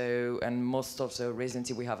disciplines, and most of the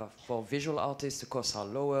residency we have for visual artists, the costs are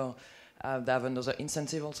lower. They have another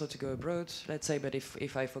incentive also to go abroad, let's say, but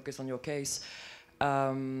if I focus on your case,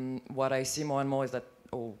 what I see more and more is that,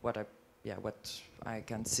 or what I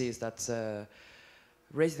can see is that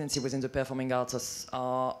residency within the performing arts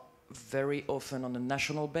are very often on a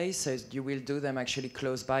national base, so you will do them actually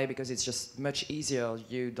close by because it's just much easier.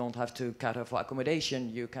 You don't have to cater for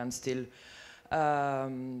accommodation, you can still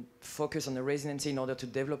focus on the residency in order to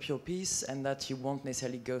develop your piece, and that you won't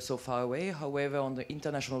necessarily go so far away. However, on the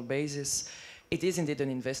international basis, it is indeed an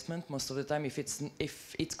investment most of the time. If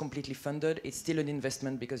it's completely funded, it's still an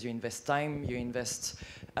investment because you invest time, you invest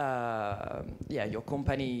your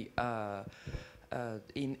company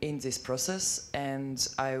in this process. And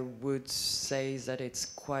I would say that it's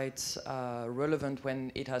quite relevant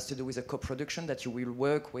when it has to do with a co-production, that you will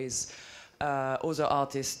work with other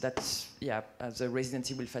artists, that the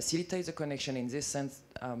residency will facilitate the connection in this sense.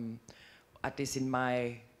 At least in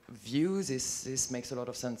my view, this makes a lot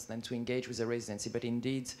of sense than to engage with the residency. But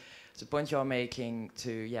indeed, the point you're making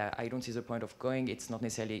I don't see the point of going. It's not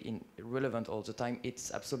necessarily relevant all the time.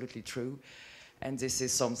 It's absolutely true. And this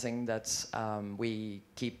is something that we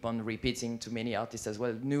keep on repeating to many artists as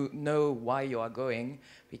well. Know why you are going,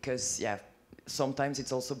 because yeah, sometimes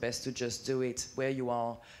it's also best to just do it where you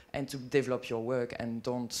are and to develop your work, and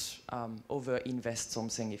don't over-invest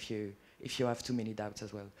something if you have too many doubts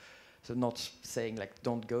as well. So not saying like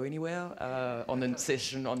don't go anywhere on a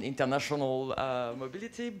session on international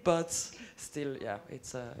mobility, but still, yeah,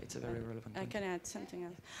 it's a very relevant I one. can add something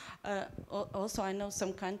else. Also, I know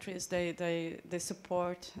some countries they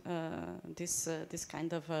support this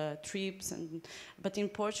kind of trips, but in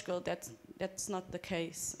Portugal that's not the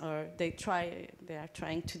case. Or they are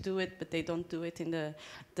trying to do it, but they don't do it in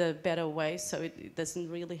the better way. So it doesn't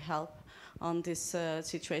really help on these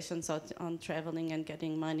situations on traveling and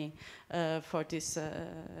getting money for this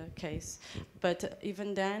case. But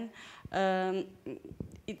even then,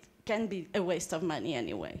 it can be a waste of money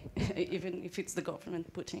anyway, even if it's the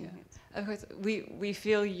government putting it. Of course, we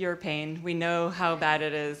feel your pain. We know how bad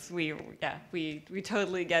it is. We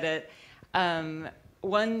totally get it.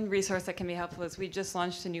 One resource that can be helpful is we just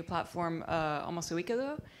launched a new platform almost a week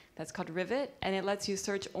ago that's called Rivet, and it lets you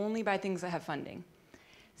search only by things that have funding.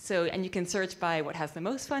 So, and you can search by what has the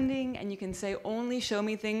most funding, and you can say, only show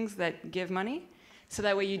me things that give money, so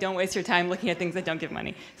that way you don't waste your time looking at things that don't give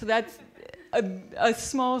money. So that's a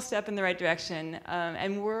small step in the right direction.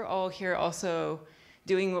 And we're all here also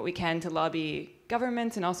doing what we can to lobby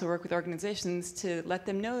governments and also work with organizations to let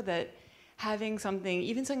them know that having something,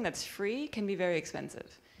 even something that's free, can be very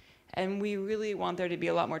expensive. And we really want there to be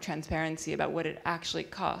a lot more transparency about what it actually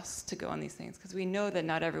costs to go on these things, because we know that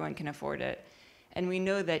not everyone can afford it. And we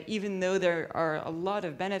know that even though there are a lot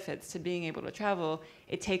of benefits to being able to travel,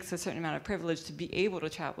 it takes a certain amount of privilege to be able to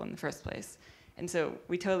travel in the first place. And so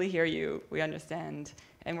we totally hear you, we understand,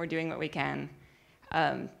 and we're doing what we can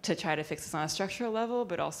to try to fix this on a structural level,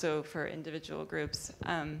 but also for individual groups.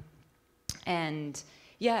 And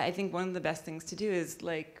yeah, I think one of the best things to do is,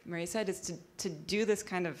 like Marie said, is to do this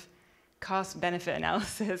kind of cost-benefit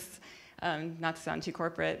analysis, not to sound too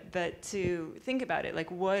corporate, but to think about it,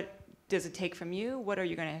 like what does it take from you? What are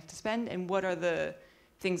you going to have to spend? And what are the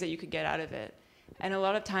things that you could get out of it? And a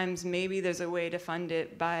lot of times, maybe there's a way to fund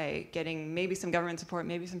it by getting maybe some government support,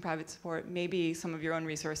 maybe some private support, maybe some of your own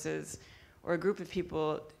resources, or a group of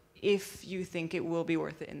people, if you think it will be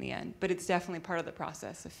worth it in the end. But it's definitely part of the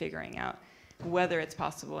process of figuring out whether it's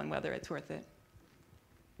possible and whether it's worth it.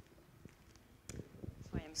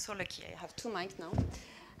 So I am so lucky. I have two mics now.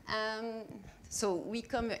 So we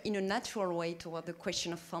come in a natural way toward the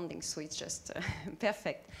question of funding, so it's just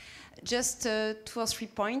perfect. Just 2 or 3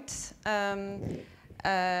 points in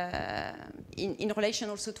relation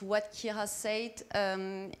also to what Kira said,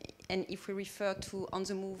 and if we refer to On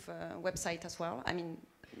the Move website as well, I mean,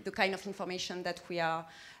 the kind of information that we are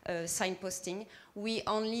signposting, we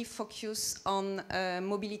only focus on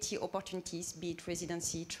mobility opportunities, be it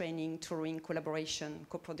residency, training, touring, collaboration,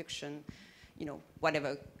 co-production, you know,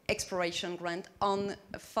 whatever, exploration grant, on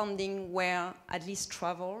funding where at least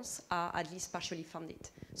travels are at least partially funded.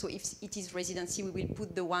 So if it is residency, we will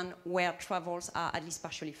put the one where travels are at least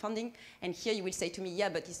partially funding. And here you will say to me, yeah,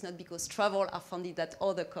 but it's not because travel are funded that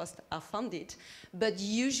other costs are funded. But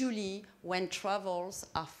usually when travels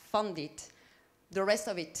are funded, the rest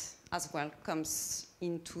of it as well comes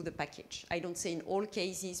into the package. I don't say in all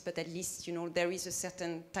cases, but at least, you know, there is a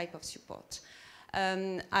certain type of support.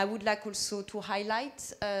 I would like also to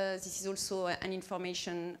highlight, this is also an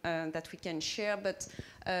information that we can share, but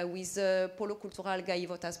with Polo Cultural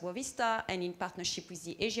Gaivotas Boavista and in partnership with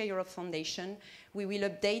the Asia-Europe Foundation, we will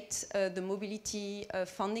update the mobility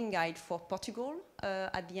funding guide for Portugal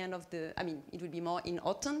at the end of the, I mean, it will be more in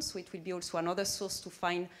autumn, so it will be also another source to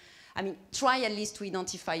find, I mean, try at least to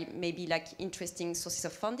identify maybe like interesting sources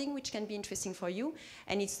of funding which can be interesting for you.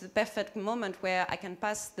 And it's the perfect moment where I can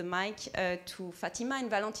pass the mic to Fatima and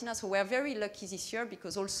Valentina. So we're very lucky this year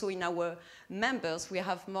because also in our members we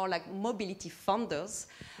have more like mobility funders.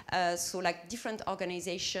 So like different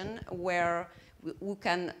organizations where who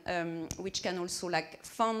can, which can also like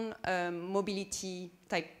fund mobility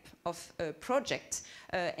type of project.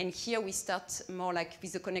 And here we start more like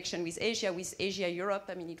with the connection with Asia-Europe.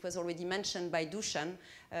 I mean, it was already mentioned by Dusan.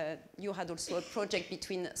 You had also a project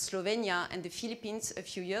between Slovenia and the Philippines a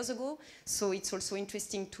few years ago. So it's also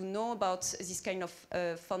interesting to know about this kind of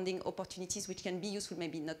funding opportunities which can be useful,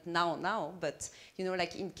 maybe not now, but you know,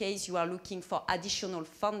 like in case you are looking for additional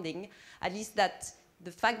funding, at least that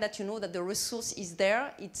the fact that you know that the resource is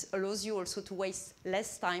there, it allows you also to waste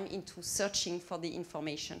less time into searching for the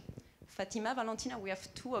information. Fatima, Valentina, we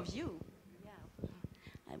have two of you.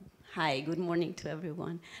 Yeah. Hi, good morning to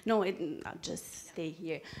everyone. No, I'll just stay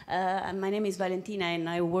here. My name is Valentina, and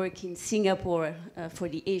I work in Singapore for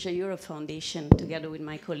the Asia-Europe Foundation, together with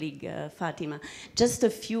my colleague Fatima. Just a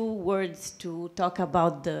few words to talk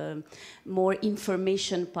about the more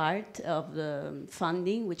information part of the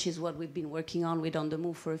funding, which is what we've been working on with On the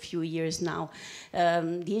Move for a few years now.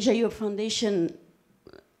 The Asia-Europe Foundation,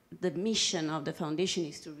 the mission of the foundation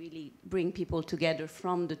is to really bring people together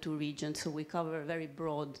from the two regions. So we cover a very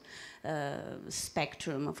broad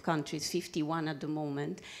spectrum of countries, 51 at the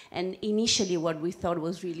moment. And initially what we thought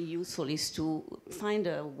was really useful is to find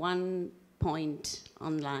a one point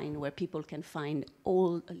online where people can find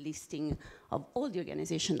all a listing of all the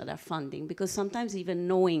organizations that are funding, because sometimes even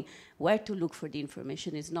knowing where to look for the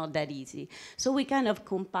information is not that easy. So we kind of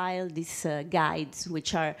compile these guides,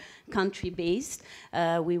 which are country-based.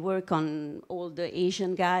 We work on all the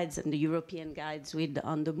Asian guides and the European guides with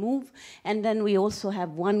On the Move. And then we also have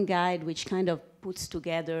one guide which kind of puts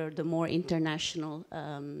together the more international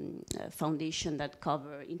foundation that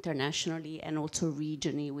cover internationally and also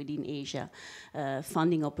regionally within Asia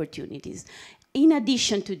funding opportunities. In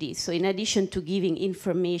addition to this, so in addition to giving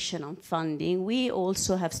information on funding, we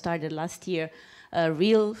also have started last year a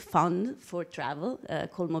real fund for travel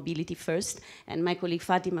called Mobility First, and my colleague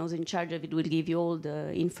Fatima, who's in charge of it, will give you all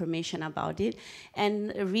the information about it.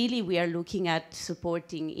 And really we are looking at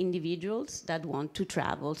supporting individuals that want to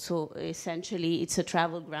travel. So essentially it's a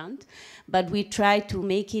travel grant, but we try to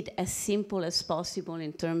make it as simple as possible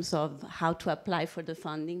in terms of how to apply for the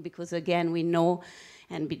funding, because again, we know,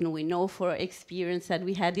 and we know for experience that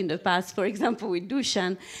we had in the past, for example, with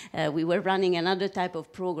Dushan, we were running another type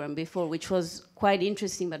of program before, which was quite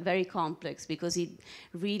interesting but very complex, because it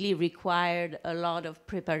really required a lot of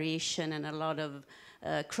preparation and a lot of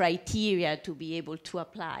criteria to be able to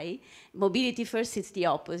apply. Mobility First is the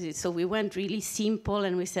opposite. So we went really simple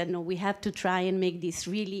and we said, no, we have to try and make this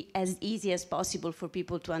really as easy as possible for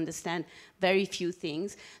people to understand very few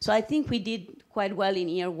things. So I think we did quite well in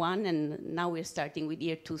year one, and now we're starting with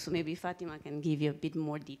year two. So maybe Fatima can give you a bit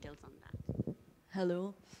more details on that.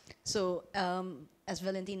 Hello. So as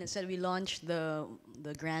Valentina said, we launched the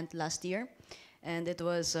grant last year, and it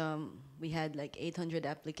was, we had like 800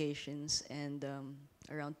 applications, and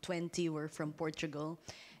around 20 were from Portugal,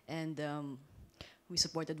 and we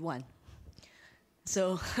supported one.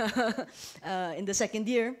 So in the second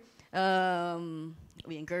year,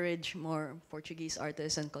 we encourage more Portuguese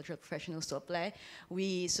artists and cultural professionals to apply.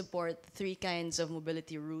 We support 3 kinds of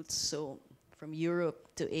mobility routes, so from Europe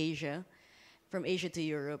to Asia, from Asia to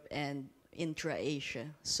Europe, and intra-Asia.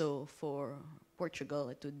 So for Portugal,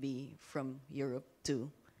 it would be from Europe to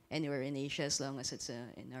anywhere in Asia, as long as it's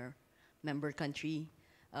in our member country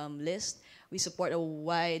list. We support a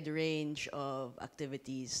wide range of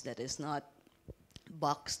activities that is not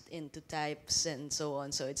boxed into types and so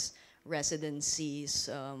on. So it's residencies,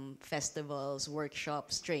 festivals,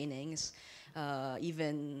 workshops, trainings,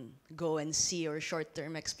 even go and see or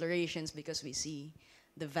short-term explorations, because we see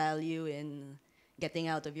the value in getting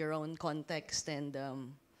out of your own context and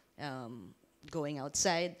going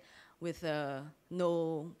outside with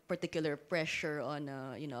no particular pressure on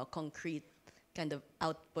a concrete kind of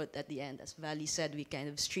output at the end. As Vali said, we kind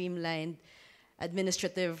of streamlined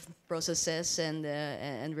administrative processes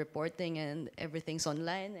and reporting, and everything's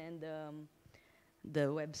online, and the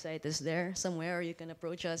website is there somewhere, or you can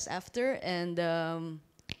approach us after. And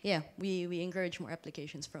yeah, we encourage more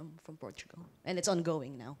applications from Portugal, and it's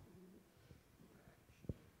ongoing now.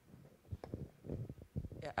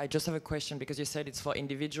 Yeah, I just have a question, because you said it's for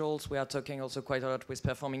individuals. We are talking also quite a lot with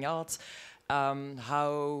performing arts.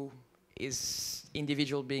 How is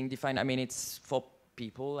individual being defined? I mean, it's for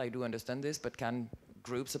people, I do understand this, but can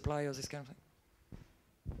groups apply or this kind of thing?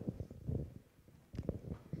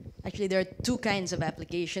 Actually, there are 2 kinds of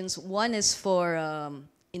applications. One is for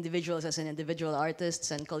individuals, as in individual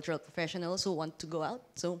artists and cultural professionals who want to go out,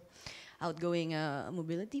 so outgoing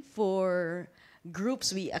mobility. For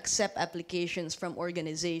groups, we accept applications from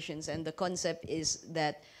organizations, and the concept is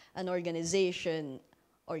that an organization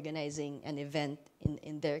organizing an event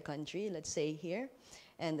in their country, let's say here,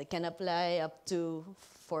 and they can apply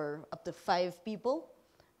for up to 5 people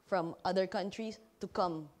from other countries to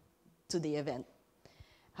come to the event.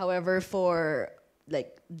 However, for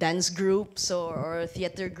like dance groups or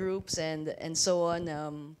theater groups and so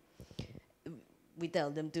on, we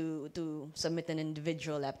tell them to submit an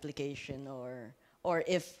individual application, or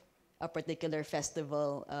if a particular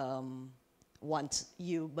festival wants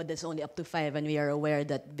you, but there's only up to 5, and we are aware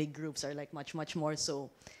that big groups are like much more,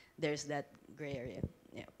 so there's that gray area.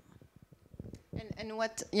 Yeah. And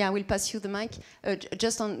what? Yeah, I will pass you the mic.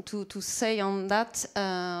 Just on to say on that,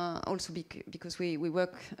 also because we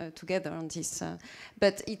work together on this,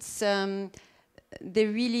 but it's. They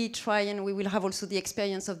really try, and we will have also the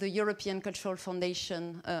experience of the European Cultural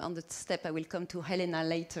Foundation on the step. I will come to Helena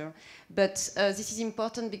later. But this is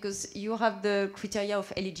important because you have the criteria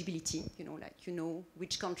of eligibility, like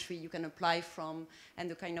which country you can apply from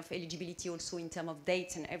and the kind of eligibility also in terms of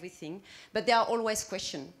dates and everything. But there are always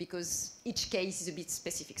questions because each case is a bit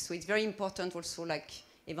specific. So it's very important also, like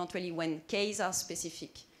eventually when cases are specific,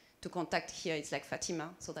 to contact here, it's like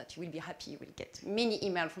Fatima, so that you will be happy. You will get many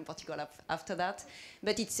emails from Portugal after that.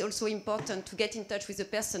 But it's also important to get in touch with the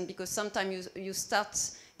person because sometimes you start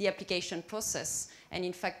the application process, and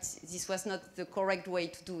in fact, this was not the correct way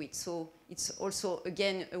to do it. So it's also,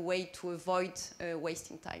 again, a way to avoid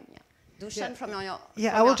wasting time. Yeah. Dushan, from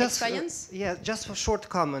your experience? Just a short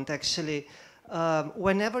comment, actually.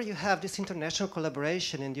 Whenever you have this international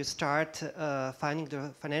collaboration and you start finding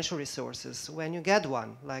the financial resources, when you get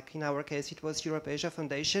one, like in our case it was Europe-Asia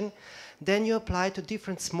Foundation, then you apply to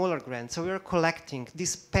different smaller grants. So we are collecting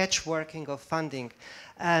this patchworking of funding.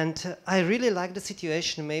 And I really like the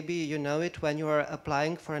situation, maybe you know it, when you are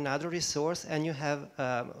applying for another resource and you have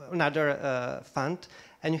another fund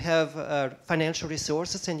and you have financial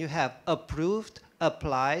resources and you have approved,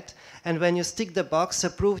 applied, and when you stick the box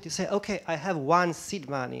approved, you say, okay, I have one seed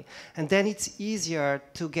money. And then it's easier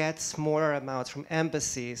to get smaller amounts from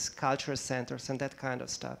embassies, cultural centers, and that kind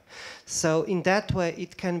of stuff. So in that way,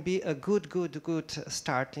 it can be a good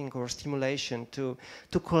starting or stimulation to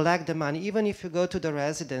collect the money. Even if you go to the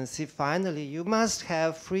residency, finally, you must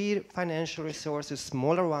have free financial resources,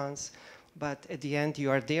 smaller ones, but at the end,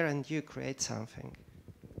 you are there and you create something.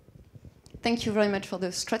 Thank you very much for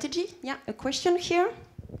the strategy. Yeah, a question here.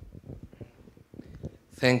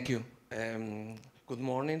 Thank you. Good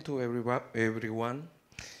morning to everyone.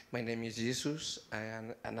 My name is Jesus. I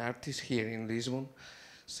am an artist here in Lisbon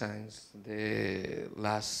since the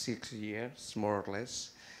last 6 years, more or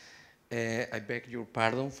less. I beg your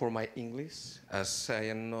pardon for my English, as I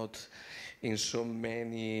am not in so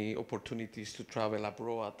many opportunities to travel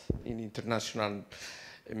abroad in international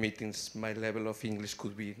meetings. My level of English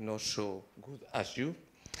could be not so good as you.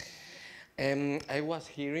 I was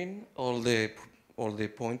hearing all the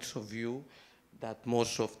points of view that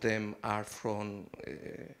most of them are from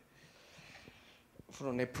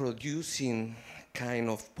a producing kind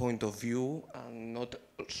of point of view and not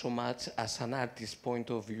so much as an artist point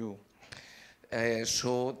of view.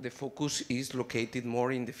 So the focus is located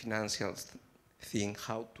more in the financial thing,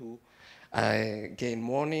 how to gain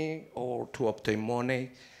money or to obtain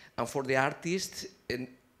money. And for the artists,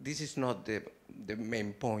 this is not the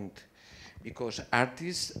main point, because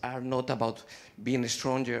artists are not about being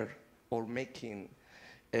stronger or making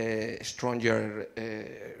stronger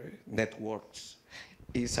networks.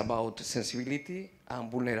 It's about sensibility and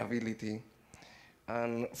vulnerability.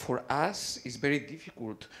 And for us, it's very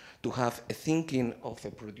difficult to have a thinking of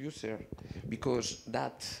a producer, because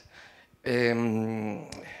that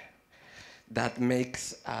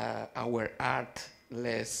makes our art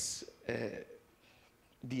less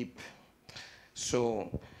deep.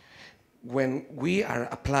 So when we are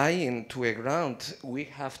applying to a grant, we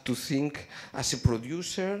have to think as a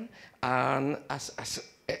producer and as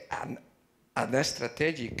a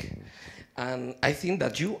strategic. And I think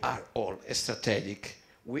that you are all strategic.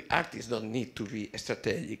 We artists don't need to be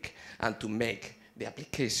strategic and to make the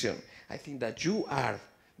application. I think that you are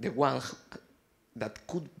the one that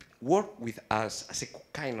could work with us as a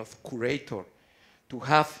kind of curator to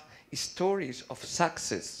have stories of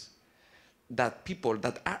success that people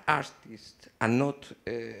that are artists are not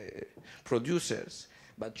producers,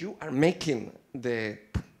 but you are making the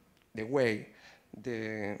way,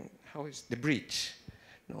 the bridge,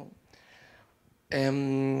 no?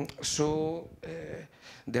 So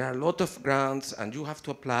there are a lot of grants and you have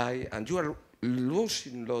to apply and you are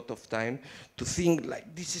losing a lot of time to think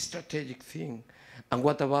like this is a strategic thing. And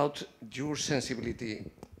what about your sensibility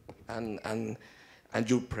and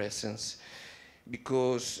your presence?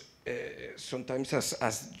 Because sometimes,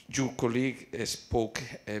 as your colleague spoke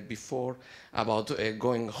before about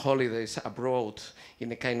going holidays abroad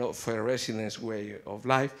in a kind of residence way of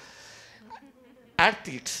life,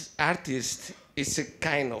 artists is a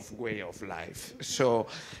kind of way of life. So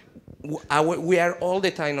we are all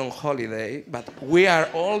the time on holiday, but we are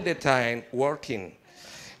all the time working.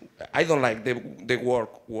 I don't like the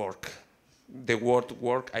work. The word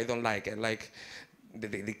work, I don't like. I like the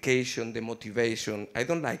dedication, the motivation. I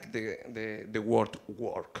don't like the word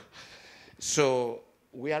work. So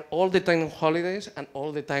we are all the time on holidays and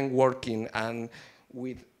all the time working, and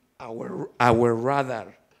with our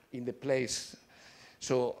radar in the place.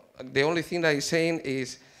 So the only thing that I'm saying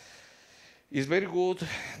is it's very good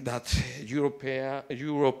that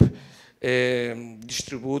Europe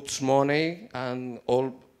distributes money, and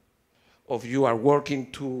all of you are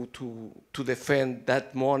working to defend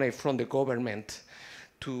that money from the government,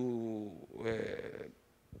 to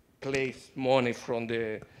place money from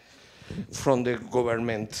the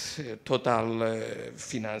government total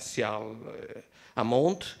financial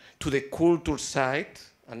amount to the culture side,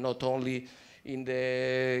 and not only in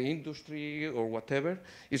the industry or whatever.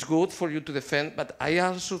 It's good for you to defend, but I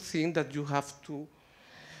also think that you have to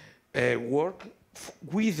work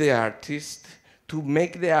with the artist to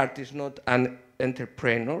make the artist not an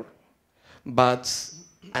entrepreneur, but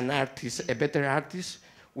an artist, a better artist,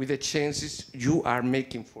 with the chances you are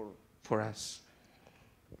making for us.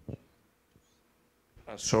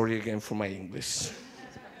 Sorry again for my English.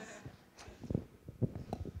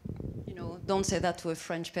 Don't say that to a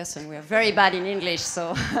French person. We are very bad in English,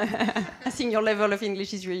 so I think your level of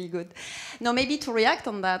English is really good. Now, maybe to react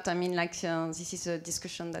on that, I mean, like, this is a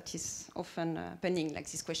discussion that is often happening, like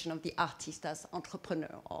this question of the artist as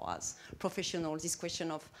entrepreneur or as professional, this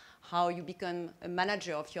question of how you become a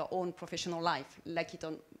manager of your own professional life, like it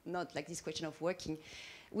or not, like this question of working.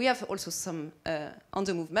 We have also some On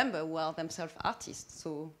the Move members who are themselves artists,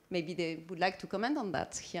 so maybe they would like to comment on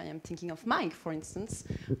that. Here I am thinking of Mike, for instance,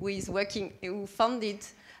 who founded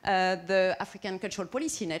the African Cultural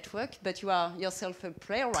Policy Network, but you are yourself a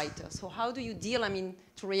playwright. So how do you deal, I mean,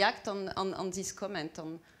 to react on this comment,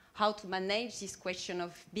 on how to manage this question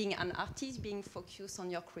of being an artist, being focused on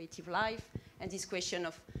your creative life, and this question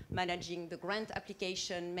of managing the grant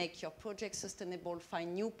application, make your project sustainable,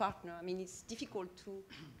 find new partner. I mean, it's difficult to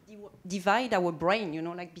divide our brain, you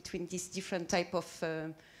know, like between these different type of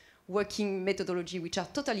working methodology, which are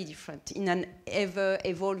totally different in an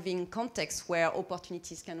ever-evolving context where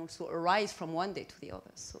opportunities can also arise from one day to the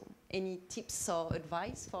other. So any tips or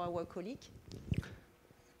advice for our colleague?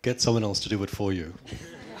 Get someone else to do it for you.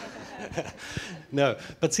 No,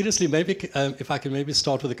 but seriously, maybe if I can maybe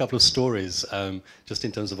start with a couple of stories, just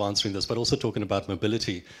in terms of answering this, but also talking about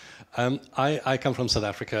mobility. I come from South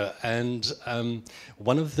Africa, and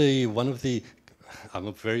one of the,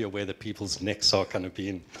 I'm very aware that people's necks are kind of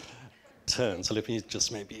being turned, so let me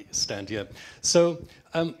just maybe stand here. So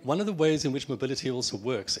one of the ways in which mobility also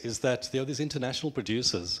works is that there are these international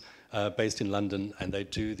producers based in London, and they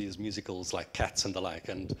do these musicals like Cats and the like,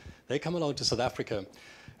 and they come along to South Africa.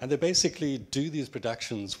 And they basically do these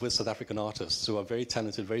productions with South African artists who are very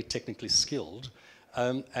talented, very technically skilled,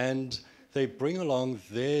 and they bring along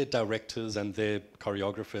their directors and their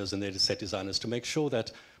choreographers and their set designers to make sure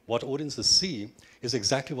that what audiences see is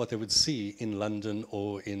exactly what they would see in London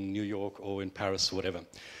or in New York or in Paris or whatever.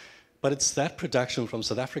 But it's that production from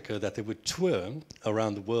South Africa that they would tour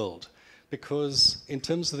around the world, because in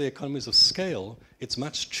terms of the economies of scale, it's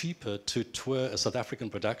much cheaper to tour a South African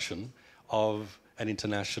production of an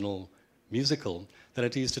international musical than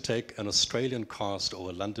it is to take an Australian cast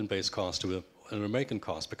or a London-based cast to an American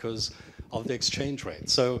cast because of the exchange rate.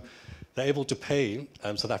 So they're able to pay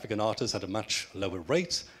South African artists at a much lower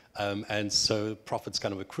rate, and so profits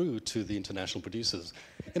kind of accrue to the international producers.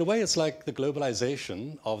 In a way, it's like the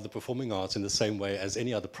globalization of the performing arts in the same way as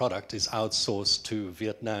any other product is outsourced to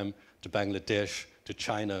Vietnam, to Bangladesh, to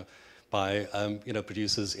China by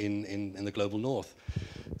producers in the global north.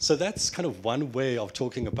 So that's kind of one way of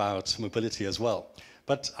talking about mobility as well.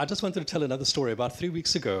 But I just wanted to tell another story. About 3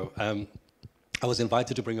 weeks ago, I was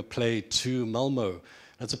invited to bring a play to Malmö.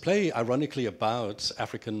 It's a play, ironically, about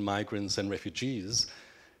African migrants and refugees.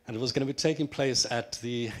 And it was going to be taking place at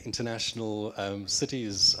the International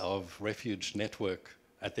Cities of Refuge Network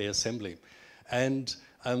at their assembly. And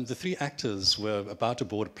the three actors were about to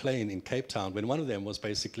board a plane in Cape Town when one of them was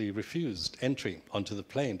basically refused entry onto the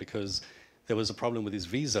plane because there was a problem with his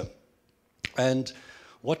visa. And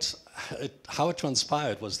how it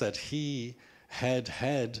transpired was that he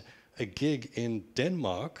had a gig in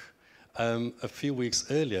Denmark a few weeks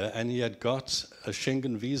earlier, and he had got a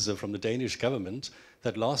Schengen visa from the Danish government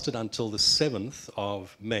that lasted until the 7th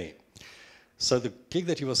of May. So the gig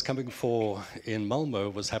that he was coming for in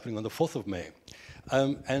Malmö was happening on the 4th of May.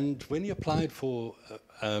 And when he applied for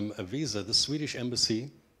a visa, the Swedish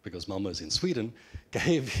embassy, because Malmö is in Sweden,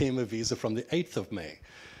 gave him a visa from the 8th of May.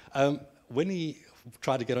 When he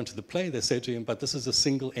tried to get onto the plane, they said to him, but this is a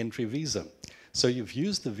single entry visa. So you've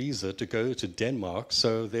used the visa to go to Denmark,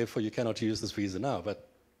 so therefore you cannot use this visa now. But,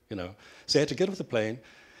 so he had to get off the plane,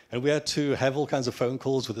 And we had to have all kinds of phone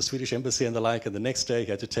calls with the Swedish embassy and the like, and the next day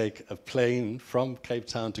he had to take a plane from Cape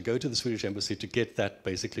Town to go to the Swedish embassy to get that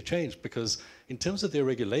basically changed, because in terms of their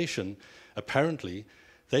regulation, apparently,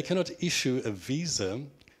 they cannot issue a visa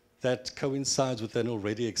that coincides with an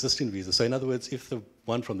already existing visa. So in other words, if the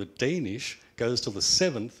one from the Danish goes till the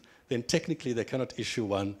 7th, then technically they cannot issue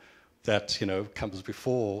one that comes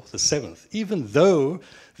before the 7th, even though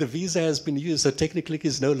the visa has been used, so technically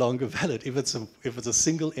it's no longer valid. If it's a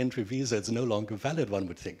single entry visa, it's no longer valid, one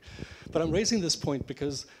would think. But I'm raising this point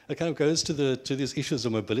because it kind of goes to these issues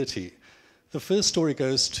of mobility. The first story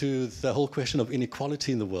goes to the whole question of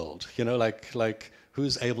inequality in the world. Like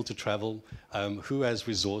who's able to travel, who has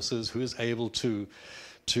resources, who is able to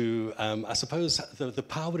I suppose the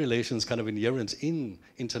power relations kind of inherent in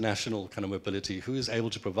international kind of mobility, who is able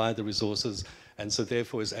to provide the resources, and so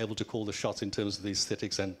therefore is able to call the shots in terms of the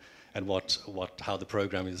aesthetics and how the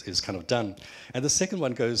program is kind of done. And the second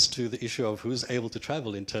one goes to the issue of who's able to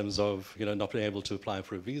travel in terms of not being able to apply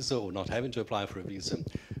for a visa or not having to apply for a visa.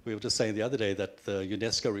 We were just saying the other day that the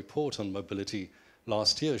UNESCO report on mobility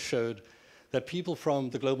last year showed that people from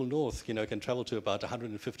the global north, can travel to about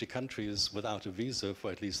 150 countries without a visa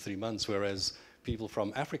for at least 3 months, whereas people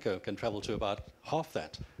from Africa can travel to about half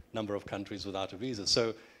that number of countries without a visa.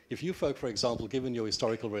 So if you folk, for example, given your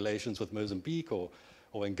historical relations with Mozambique or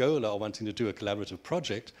Angola are wanting to do a collaborative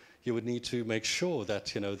project, you would need to make sure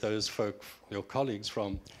that, those folk, your colleagues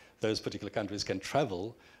from those particular countries can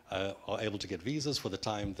travel, are able to get visas for the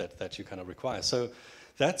time that you kind of require. So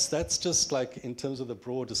that's just like in terms of the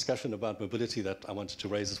broad discussion about mobility that I wanted to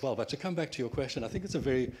raise as well. But to come back to your question, I think it's a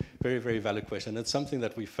very, very, very valid question. It's something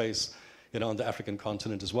that we face on the African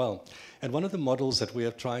continent as well. And one of the models that we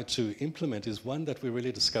have tried to implement is one that we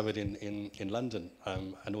really discovered in London,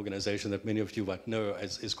 an organization that many of you might know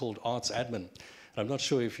is called Arts Admin. And I'm not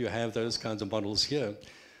sure if you have those kinds of models here,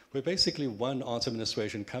 where basically one arts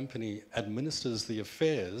administration company administers the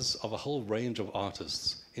affairs of a whole range of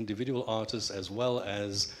artists, individual artists as well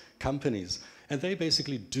as companies. And they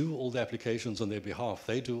basically do all the applications on their behalf.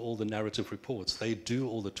 They do all the narrative reports. They do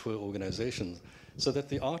all the tour organizations, so that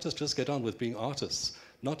the artists just get on with being artists.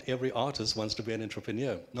 Not every artist wants to be an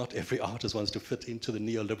entrepreneur. Not every artist wants to fit into the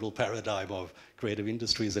neoliberal paradigm of creative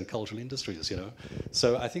industries and cultural industries,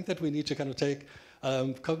 So I think that we need to kind of take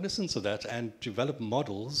cognizance of that and develop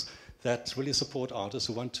models that really support artists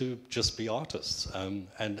who want to just be artists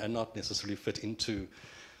and not necessarily fit into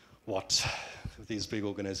what these big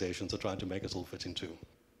organizations are trying to make us all fit into,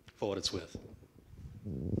 for what it's worth.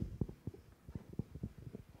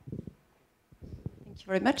 Thank you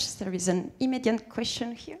very much. There is an immediate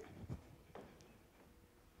question here.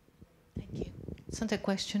 Thank you. It's not a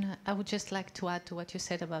question. I would just like to add to what you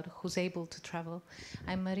said about who's able to travel.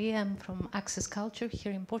 I'm Maria. I'm from Access Culture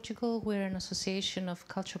here in Portugal. We're an association of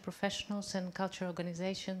cultural professionals and cultural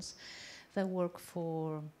organizations that work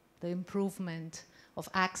for the improvement of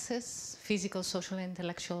access, physical, social, and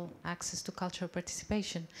intellectual access to cultural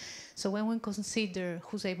participation. So when we consider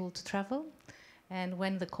who's able to travel, and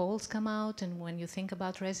when the calls come out, and when you think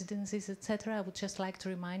about residencies, etc., I would just like to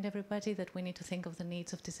remind everybody that we need to think of the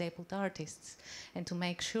needs of disabled artists, and to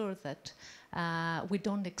make sure that we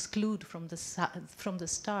don't exclude from the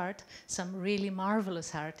start some really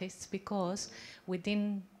marvelous artists, because we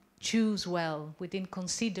didn't choose well, we didn't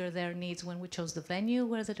consider their needs when we chose the venue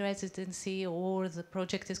where the residency or the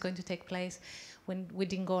project is going to take place, when we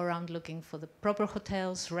didn't go around looking for the proper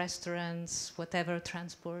hotels, restaurants, whatever,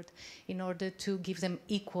 transport, in order to give them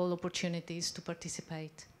equal opportunities to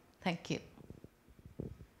participate. Thank you.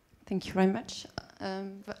 Thank you very much.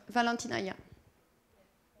 Valentina, yeah.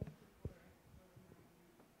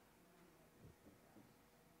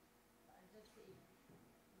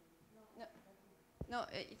 No,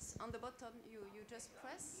 it's on the bottom. You just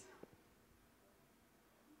press.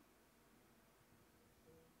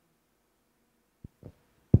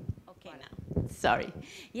 Okay, now. Sorry.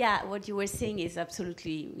 Yeah, what you were saying is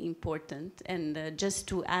absolutely important. And just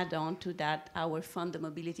to add on to that, our fund, the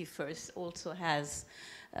Mobility First, also has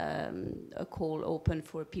a call open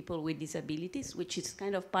for people with disabilities, which is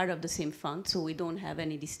kind of part of the same fund, so we don't have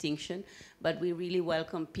any distinction, but we really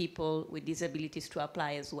welcome people with disabilities to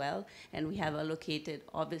apply as well, and we have allocated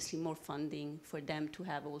obviously more funding for them to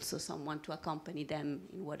have also someone to accompany them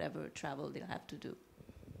in whatever travel they'll have to do.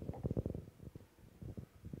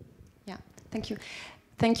 Yeah, thank you.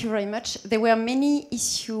 Thank you very much. There were many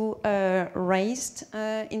issues raised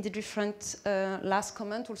in the different last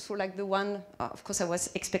comment. Also, like the one, of course, I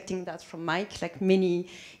was expecting that from Mike. Like many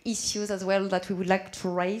issues as well that we would like to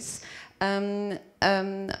raise.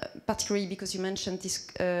 Particularly because you mentioned this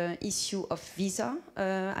issue of visa.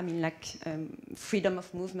 I mean, like freedom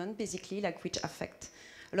of movement, basically, like which affect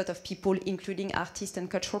a lot of people, including artists and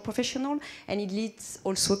cultural professionals. And it leads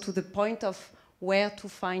also to the point of where to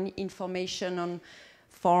find information on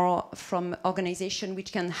from organizations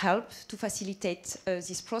which can help to facilitate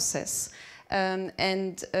this process.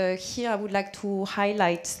 And here I would like to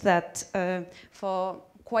highlight that for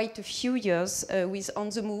quite a few years with On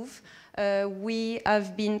the Move, we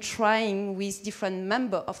have been trying with different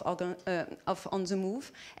members of On the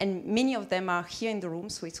Move, and many of them are here in the room,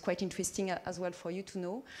 so it's quite interesting as well for you to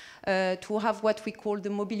know, to have what we call the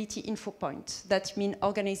mobility info point. That means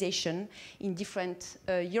organization in different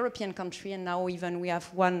European countries, and now even we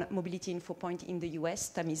have one mobility info point in the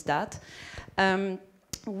US, Tamizdat,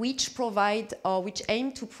 which provide or which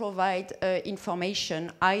aim to provide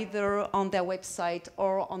information either on their website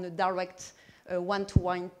or on a direct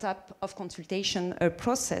one-to-one type of consultation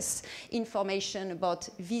process, information about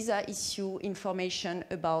visa issue, information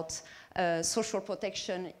about social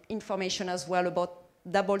protection, information as well about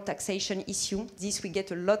double taxation issue. This we get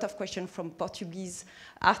a lot of questions from Portuguese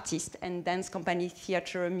artists and dance company,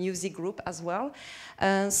 theater, music group as well.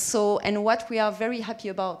 And what we are very happy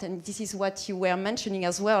about, and this is what you were mentioning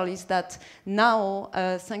as well, is that now,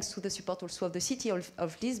 thanks to the support also of the city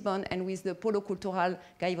of Lisbon and with the Polo Cultural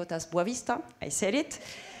Gaivotas Boavista, I said it,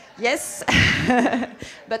 yes,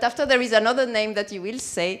 but after there is another name that you will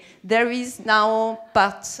say, there is now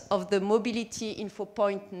part of the Mobility Info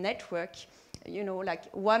Point network, you know, like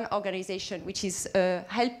one organization which is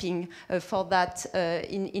helping for that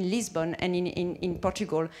in Lisbon and in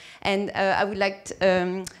Portugal. And I would like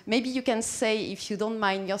to, maybe you can say, if you don't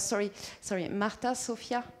mind, your sorry, Marta,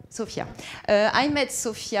 Sofia? Sofia. I met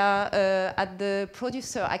Sofia at the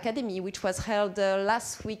Producer Academy, which was held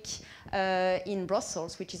last week in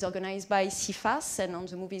Brussels, which is organized by CIFAS, and On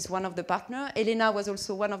the Move is one of the partners. Elena was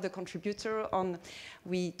also one of the contributors on,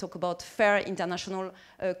 we talk about fair international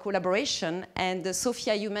collaboration. And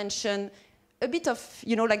Sofia, you mentioned a bit of,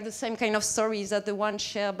 you know, like the same kind of stories that the one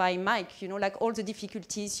shared by Mike, you know, like all the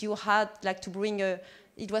difficulties you had, like to bring a,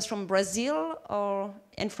 it was from Brazil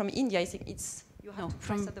and from India, I think it's, you have to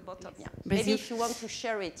press at the bottom. Yeah. Maybe if you want to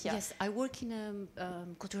share it. Yeah. Yes, I work in a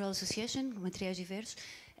cultural association, Materiais Diversos,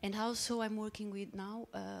 and also I'm working with now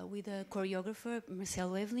with a choreographer,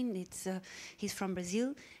 Marcelo Evelyn. He's from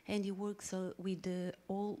Brazil, and he works with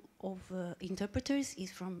all of interpreters.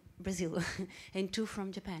 He's from Brazil, and 2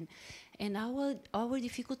 from Japan. And our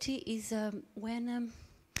difficulty is when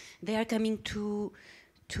they are coming to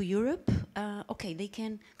Europe. Okay, they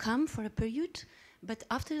can come for a period. But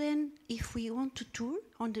after then, if we want to tour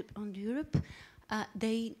on Europe,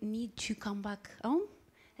 they need to come back home,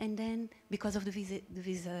 and then because of the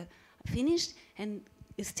visa finished, and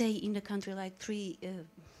stay in the country like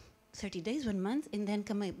 30 days, 1 month, and then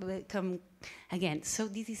come again. So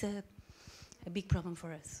this is a big problem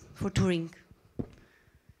for us for touring.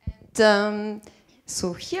 And,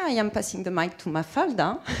 so here I am passing the mic to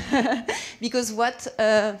Mafalda, because what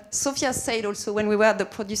Sofia said also when we were at the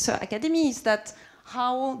Producer Academy is that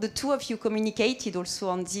how the 2 of you communicated also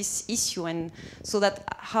on this issue, and so that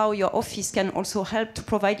how your office can also help to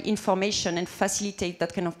provide information and facilitate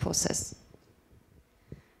that kind of process.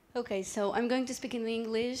 Okay, so I'm going to speak in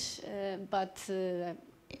English, but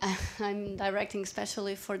I'm directing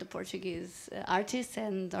especially for the Portuguese artists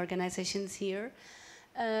and organizations here.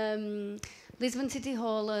 Lisbon City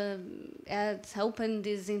Hall has opened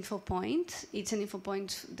this info point. It's an info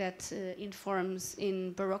point that informs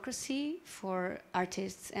in bureaucracy for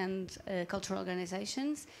artists and cultural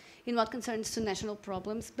organizations in what concerns to national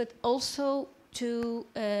problems, but also to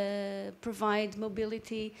provide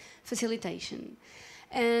mobility facilitation.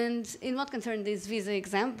 And in what concerns this visa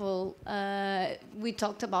example, we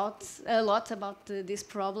talked a lot about this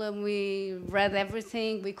problem. We read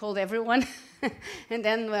everything, we called everyone, and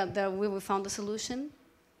then we found a solution.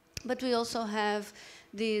 But we also have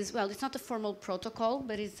this, well, it's not a formal protocol,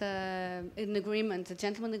 but it's an agreement, a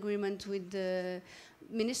gentleman agreement with the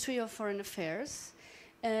Ministry of Foreign Affairs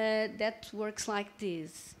that works like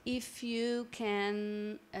this. If you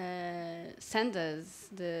can send us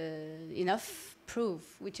enough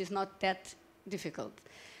proof, which is not that difficult,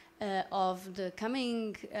 of the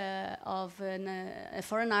coming of a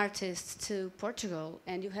foreign artist to Portugal,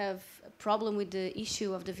 and you have a problem with the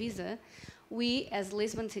issue of the visa, we, as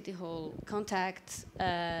Lisbon City Hall, contact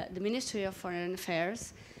the Ministry of Foreign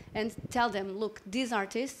Affairs, and tell them, look, this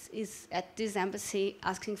artist is at this embassy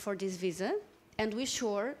asking for this visa, and we're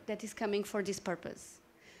sure that he's coming for this purpose.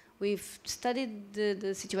 We've studied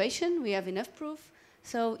the situation, we have enough proof,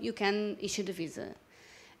 so you can issue the visa.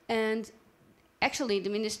 And actually, the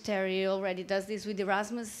ministry already does this with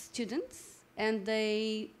Erasmus students, and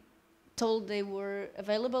they told they were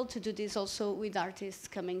available to do this also with artists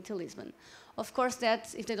coming to Lisbon. Of course,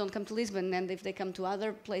 that if they don't come to Lisbon and if they come to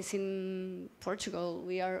other place in Portugal,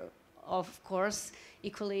 we are, of course,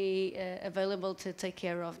 equally available to take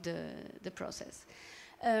care of the process.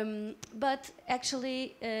 But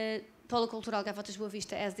actually, Polo Cultural Gaivotas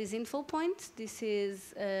Boavista has this info point. This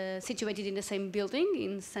is situated in the same building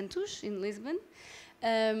in Santos, in Lisbon.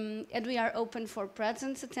 And we are open for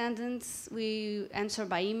presence attendance. We answer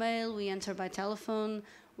by email, we answer by telephone.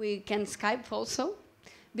 We can Skype also,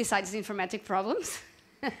 besides the informatic problems.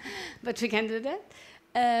 But we can do that.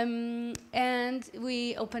 And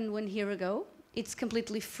we opened 1 year ago. It's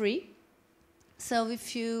completely free. So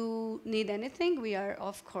if you need anything, we are,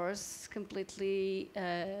 of course, completely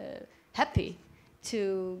happy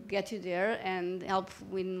to get you there and help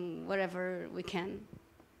in whatever we can.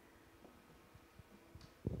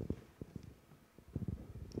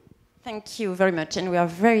 Thank you very much, and we are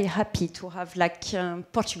very happy to have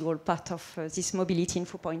Portugal part of this mobility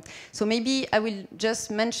info point. So maybe I will just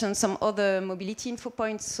mention some other mobility info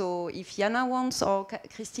points. So if Jana wants or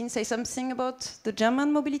Christine say something about the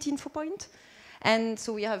German mobility info point. And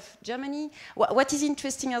so we have Germany. What is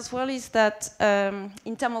interesting as well is that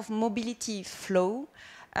in terms of mobility flow,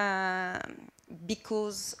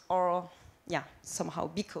 because of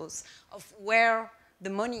where the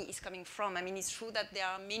money is coming from. I mean, it's true that there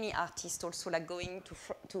are many artists also going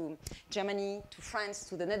to Germany, to France,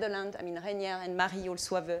 to the Netherlands. I mean, Rainier and Marie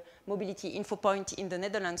also have a mobility info point in the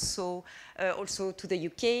Netherlands, so also to the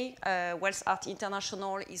UK. Wells Art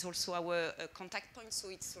International is also our contact point, so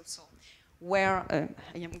it's also where,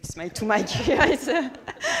 I am with my two mic here,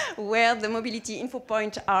 where the mobility info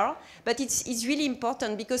points are. But it's really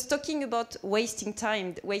important because talking about wasting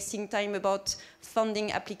time about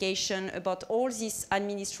funding application, about all these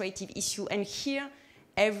administrative issues, and here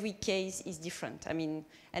every case is different. I mean,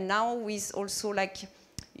 and now with also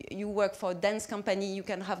you work for a dance company, you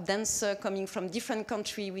can have dancers coming from different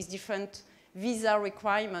countries with different visa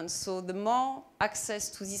requirements. So the more access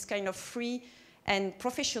to this kind of free and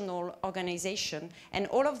professional organization, and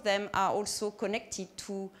all of them are also connected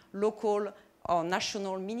to local or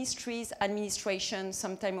national ministries, administration,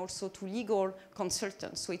 sometimes also to legal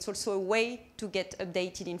consultants. So it's also a way to get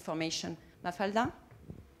updated information. Mafalda?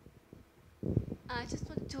 I just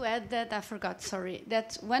wanted to add that, I forgot, sorry,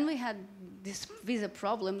 that when we had these visa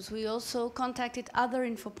problems, we also contacted other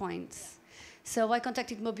info points. So I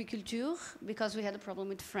contacted Mobiculture because we had a problem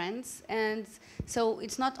with France, and so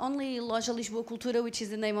it's not only Loja Lisboa Cultura, which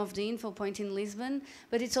is the name of the info point in Lisbon,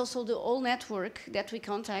 but it's also the whole network that we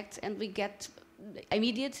contact, and we get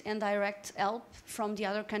immediate and direct help from the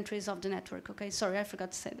other countries of the network. Okay, sorry, I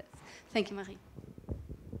forgot to say that. Thank you, Marie.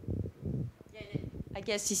 I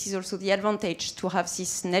guess this is also the advantage to have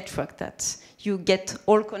this network, that you get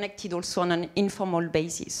all connected also on an informal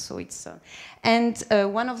basis. So it's and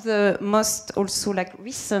one of the most also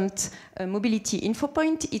recent mobility info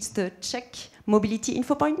point, it's the Czech mobility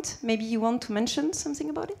info point. Maybe you want to mention something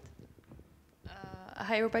about it?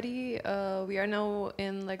 Hi everybody, we are now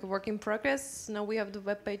in a work in progress. Now we have the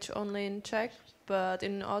webpage only in Czech, but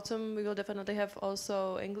in autumn we will definitely have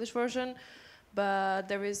also English version. But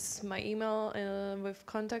there is my email with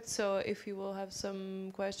contact, so if you will have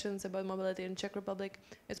some questions about mobility in Czech Republic,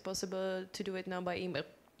 it's possible to do it now by email.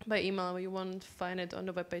 By email, you won't find it on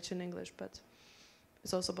the webpage in English, but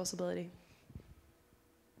it's also a possibility.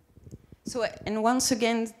 So, and once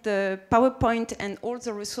again, the PowerPoint and all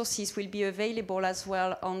the resources will be available as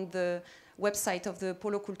well on the website of the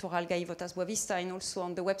Polo Cultural Gaivotas Boavista and also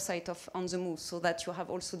on the website of On the Move, so that you have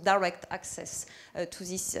also direct access to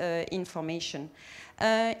this information.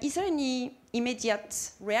 Is there any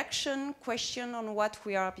immediate reaction, question on what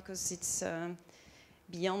we are, because it's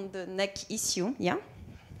beyond the neck issue, yeah?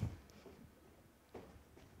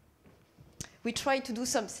 We try to do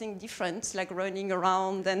something different, like running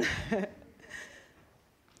around and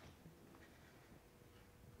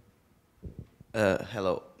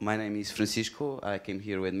hello, my name is Francisco. I came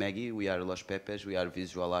here with Maggie. We are Los Pepes. We are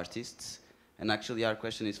visual artists. And actually our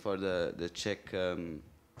question is for the Czech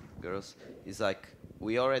girls. It's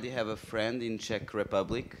we already have a friend in Czech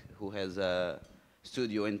Republic who has a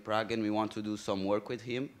studio in Prague, and we want to do some work with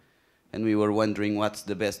him. And we were wondering what's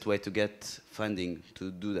the best way to get funding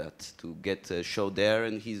to do that, to get a show there,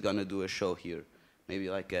 and he's going to do a show here. Maybe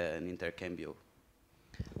like an intercambio.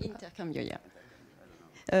 Intercambio,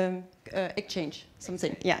 yeah. Exchange,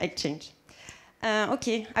 something. Yeah, exchange.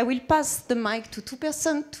 Okay, I will pass the mic to two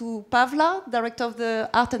persons, to Pavla, director of the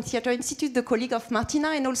Art and Theatre Institute, the colleague of Martina,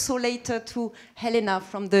 and also later to Helena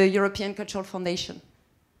from the European Cultural Foundation.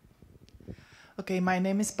 Okay, my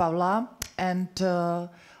name is Paula, and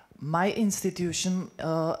my institution,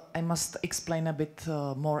 I must explain a bit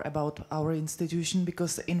more about our institution,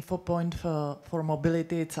 because InfoPoint for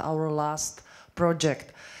Mobility, it's our last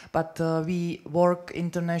project. But we work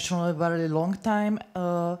internationally very long time,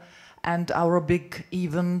 and our big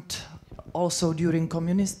event also during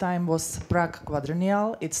communist time was Prague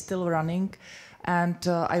Quadrennial. It's still running, and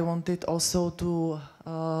I wanted also to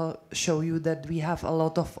show you that we have a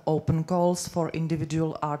lot of open calls for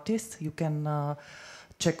individual artists. You can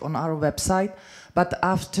check on our website. But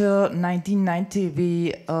after 1990,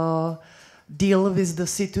 we deal with the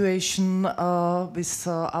situation with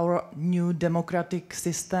our new democratic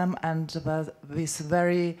system and with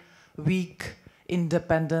very weak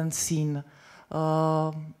independent scene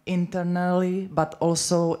internally, but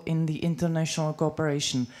also in the international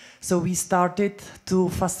cooperation. So we started to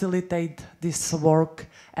facilitate this work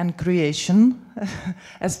and creation,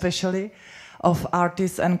 especially of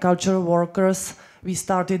artists and cultural workers. We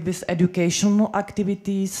started with educational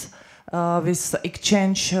activities, with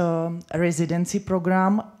exchange residency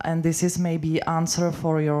program, and this is maybe answer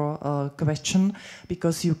for your question,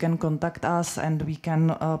 because you can contact us and we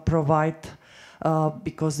can provide,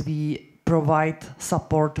 because we provide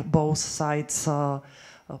support both sides,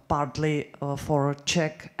 partly for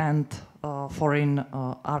Czech and foreign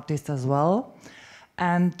artists as well.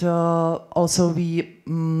 And also we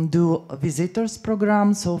do visitors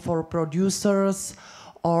program, so for producers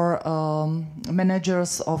or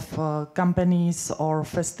managers of companies or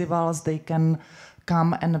festivals, they can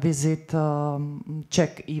come and visit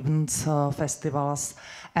Czech events, festivals.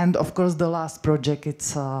 And of course the last project,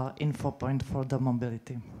 it's InfoPoint for the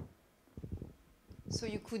mobility. So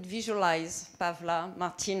you could visualize Pavla,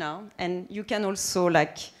 Martina, and you can also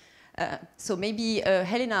like, so maybe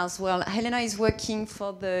Helena as well. Helena is working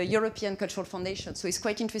for the European Cultural Foundation, so it's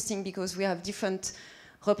quite interesting because we have different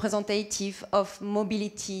representative of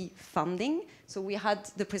mobility funding. So we had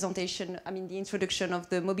the presentation, I mean the introduction of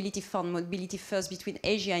the mobility fund, Mobility First between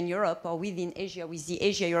Asia and Europe, or within Asia with the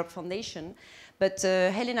Asia-Europe Foundation. But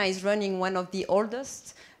Helena is running one of the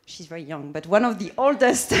oldest, she's very young, but one of the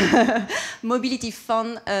oldest mobility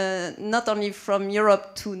fund, not only from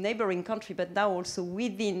Europe to neighboring country, but now also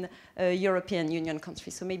within European Union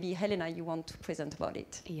countries. So maybe Helena, you want to present about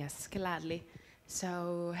it? Yes, gladly.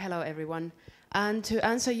 So hello everyone. And to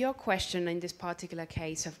answer your question in this particular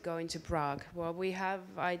case of going to Prague, well, we have,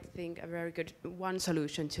 I think, a very good one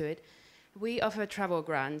solution to it. We offer travel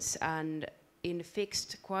grants and in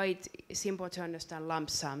fixed, quite simple to understand lump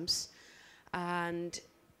sums. And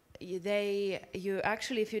you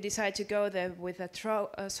actually, if you decide to go there with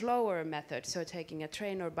a slower method, so taking a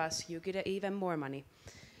train or bus, you get even more money.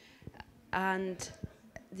 And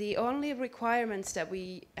the only requirements that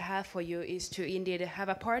we have for you is to indeed have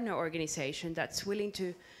a partner organization that's willing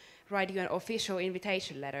to write you an official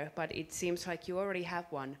invitation letter, but it seems like you already have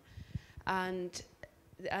one. And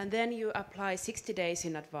then you apply 60 days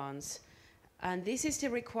in advance. And this is the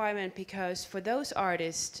requirement because for those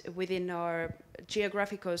artists within our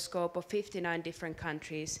geographical scope of 59 different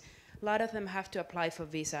countries, a lot of them have to apply for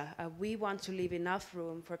visa. We want to leave enough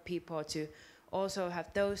room for people to also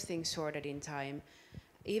have those things sorted in time,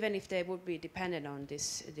 even if they would be dependent on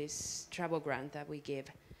this travel grant that we give.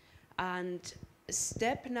 And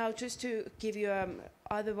STEP now, just to give you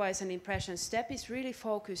otherwise an impression, STEP is really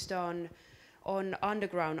focused on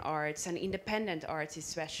underground arts and independent arts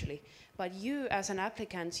especially. But you as an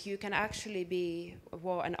applicant, you can actually be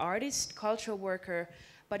an artist, cultural worker,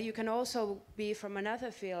 but you can also be from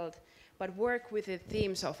another field, but work with the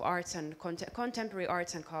themes of arts and contemporary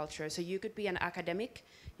arts and culture. So you could be an academic,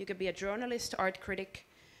 you could be a journalist, art critic.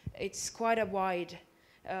 It's quite a wide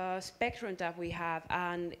spectrum that we have,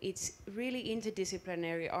 and it's really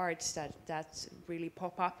interdisciplinary arts that really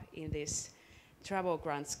pop up in this travel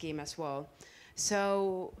grant scheme as well.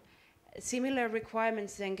 So similar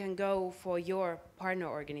requirements then can go for your partner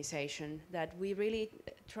organization, that we really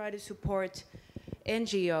try to support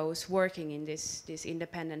NGOs working in this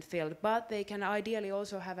independent field, but they can ideally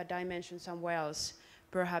also have a dimension somewhere else.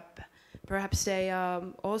 Perhaps they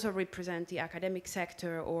also represent the academic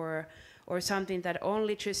sector or something that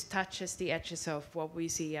only just touches the edges of what we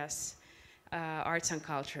see as arts and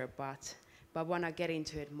culture, but want to get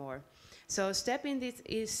into it more. So STEP in this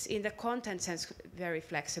is, in the content sense, very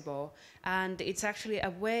flexible, and it's actually a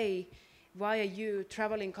way via you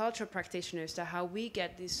traveling culture practitioners, that how we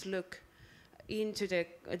get this look into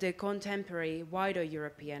the contemporary, wider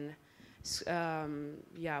European,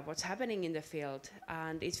 what's happening in the field.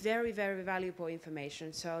 And it's very, very valuable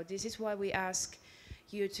information. So this is why we ask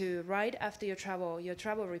you to write after your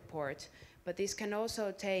travel report. But this can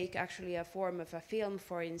also take actually a form of a film,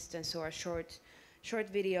 for instance, or a short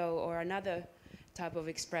video or another type of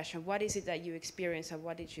expression. What is it that you experience and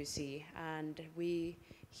what did you see? And we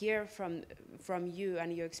hear from you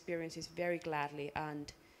and your experiences very gladly.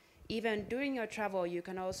 And even during your travel, you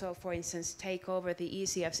can also, for instance, take over the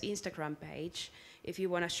ECF's Instagram page if you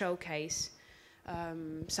want to showcase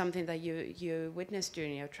something that you witnessed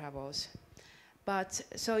during your travels. But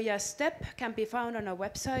so yeah, STEP can be found on our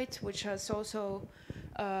website, which has also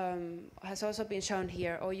been shown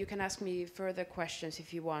here. Or you can ask me further questions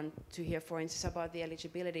if you want to hear, for instance, about the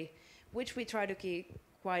eligibility, which we try to keep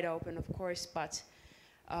quite open, of course, but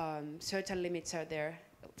certain limits are there.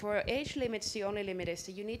 For age limits, the only limit is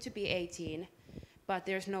that you need to be 18, but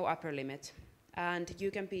there's no upper limit. And you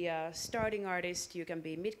can be a starting artist, you can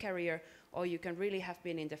be mid-career, or you can really have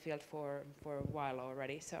been in the field for a while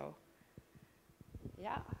already. So.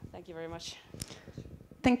 Yeah, thank you very much.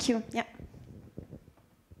 Thank you. Yeah.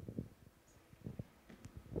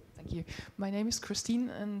 Thank you. My name is Christine,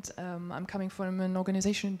 and I'm coming from an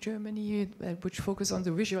organization in Germany which focuses on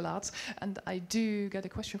the visual arts. And I do get a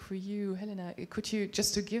question for you, Helena. Could you,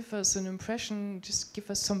 just to give us an impression, just give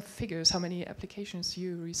us some figures, how many applications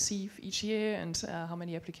you receive each year and how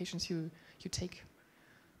many applications you take?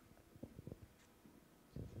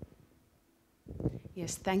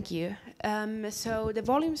 Yes, thank you. So the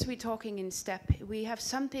volumes we're talking in STEP, we have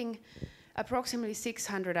approximately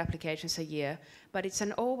 600 applications a year, but it's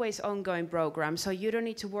an always ongoing program, so you don't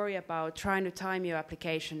need to worry about trying to time your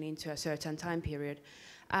application into a certain time period.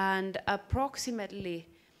 And approximately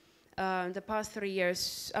the past 3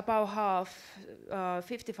 years, about half,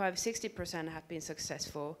 55–60% have been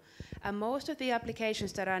successful. And most of the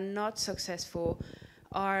applications that are not successful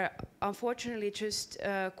are unfortunately just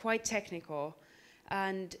quite technical.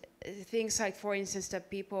 And things like, for instance, that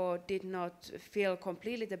people did not fill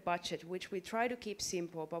completely the budget, which we try to keep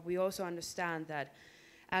simple, but we also understand that,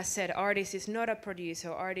 as said, artist is not a producer,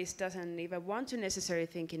 artist doesn't even want to necessarily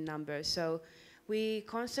think in numbers. So we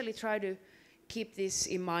constantly try to keep this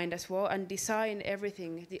in mind as well and design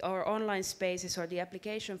everything, our online spaces or the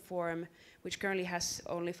application form, which currently has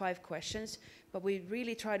only 5 questions, but we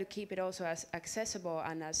really try to keep it also as accessible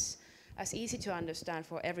and as easy to understand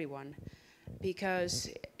for everyone. Because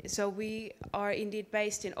so we are indeed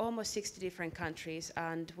based in almost 60 different countries,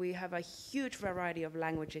 and we have a huge variety of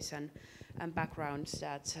languages and backgrounds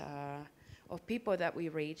that of people that we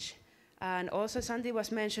reach. And also something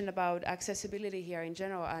was mentioned about accessibility here in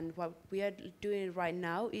general, and what we are doing right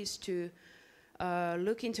now is to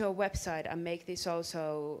look into a website and make this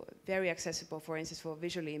also very accessible, for instance, for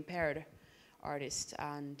visually impaired artists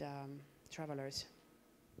and travelers.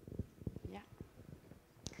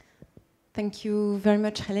 Thank you very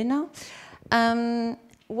much, Helena. Is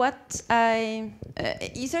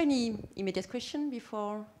there any immediate question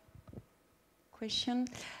before question?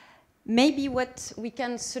 Maybe what we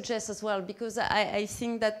can suggest as well, because I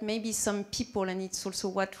think that maybe some people, and it's also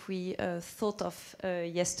what we thought of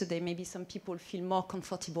yesterday, maybe some people feel more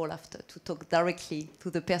comfortable after to talk directly to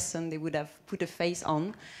the person they would have put a face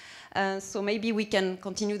on. So maybe we can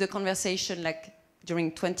continue the conversation like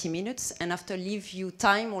during 20 minutes, and after leave you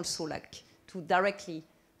time also like to directly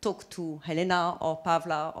talk to Helena or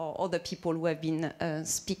Pavla or other people who have been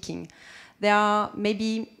speaking. There are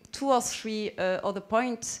maybe 2 or 3 other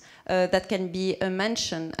points that can be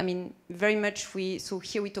mentioned. I mean, very much so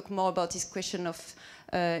here we talk more about this question of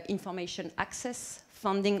information access,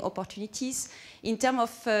 funding opportunities. In terms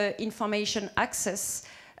of information access,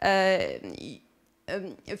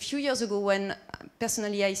 a few years ago when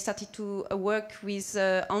personally I started to work with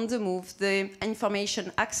On the Move, the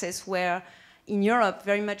information access were in Europe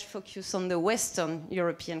very much focused on the Western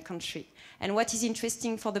European country. And what is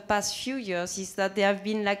interesting for the past few years is that there have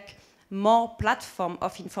been like more platform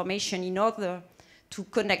of information in order to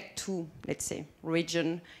connect to, let's say,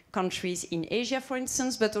 region countries in Asia, for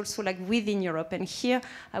instance, but also like within Europe. And here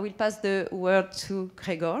I will pass the word to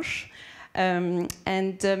Gregor.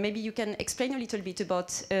 Maybe you can explain a little bit about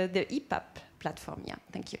the EPAP platform. Yeah,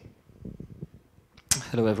 thank you.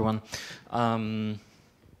 Hello, everyone.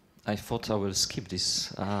 I thought I will skip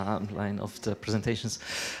this line of the presentations.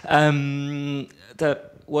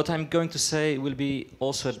 what I'm going to say will be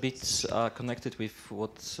also a bit connected with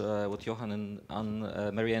what Johan and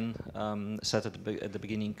Marianne said at the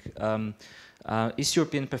beginning. East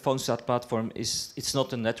European Performance Art Platform it's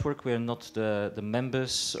not a network. We are not the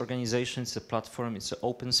members organization. It's a platform. It's an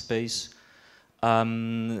open space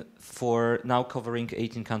for now covering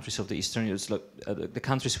 18 countries of the Eastern Europe. The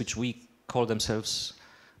countries which we call themselves.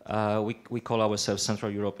 We call ourselves Central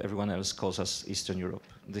Europe. Everyone else calls us Eastern Europe.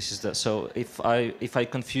 This is the so if I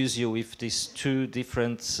confuse you with these two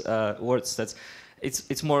different words,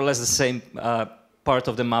 it's more or less the same part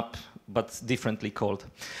of the map, but differently called.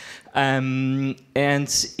 And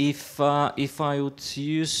if I would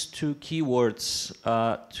use two keywords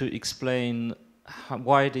to explain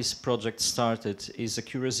why this project started, is a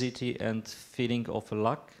curiosity and feeling of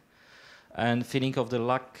luck. And feeling of the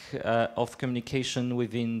lack of communication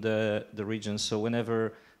within the region. So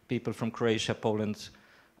whenever people from Croatia, Poland,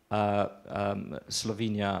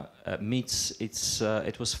 Slovenia meets,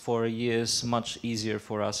 it was for years much easier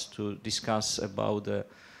for us to discuss about the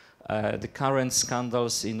current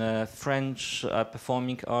scandals in a French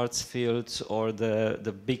performing arts field, or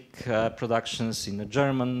the big productions in the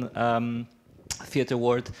German theater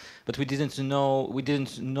world. But we didn't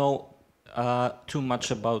know too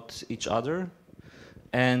much about each other,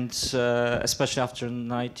 and especially after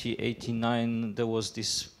 1989 there was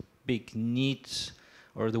this big need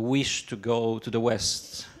or the wish to go to the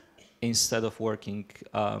West instead of working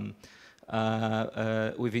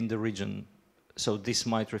within the region. So this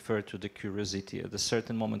might refer to the curiosity. At a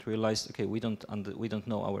certain moment we realized, okay, we don't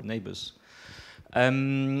know our neighbors.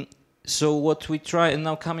 So what we try, and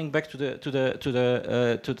now coming back to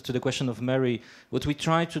the question of Mary, what we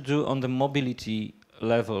try to do on the mobility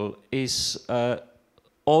level is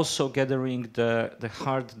also gathering the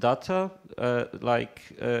hard data.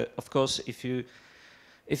 Of course, if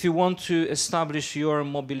you want to establish your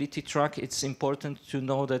mobility track, it's important to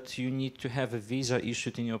know that you need to have a visa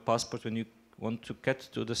issued in your passport when you want to get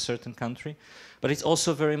to the certain country. But it's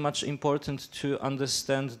also very much important to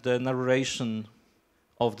understand the narration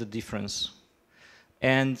of the difference,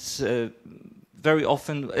 and very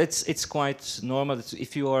often it's quite normal that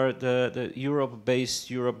if you are the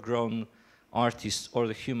Europe-based, Europe-grown artist or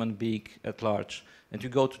the human being at large, and you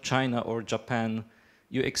go to China or Japan,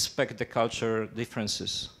 you expect the culture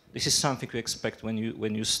differences. This is something you expect when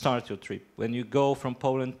you start your trip. When you go from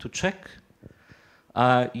Poland to Czech,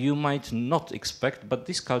 you might not expect, but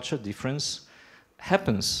this culture difference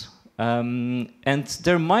happens. And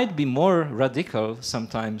there might be more radical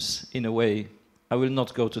sometimes, in a way. I will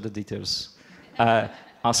not go to the details,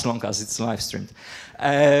 as long as it's live streamed.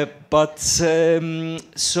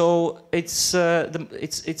 So it's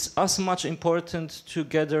as much important to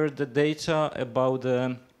gather the data about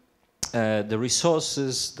the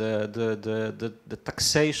resources, the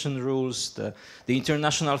taxation rules, the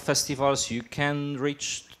international festivals you can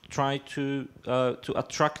reach, try to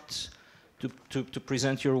attract. To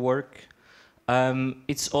present your work.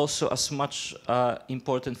 It's also as much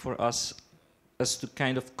important for us as to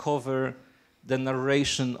kind of cover the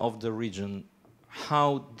narration of the region,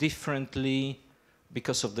 how differently,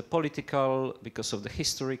 because of the political, because of the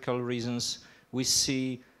historical reasons, we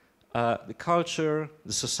see the culture,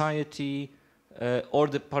 the society, or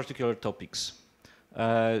the particular topics.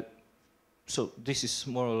 So this is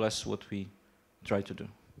more or less what we try to do.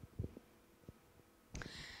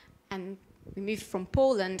 And we move from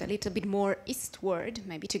Poland a little bit more eastward,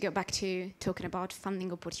 maybe to go back to talking about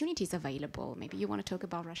funding opportunities available. Maybe you want to talk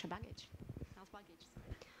about Russia Baggage.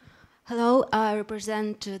 Hello, I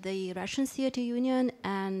represent the Russian Theatre Union,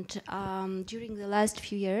 and during the last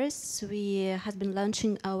few years we have been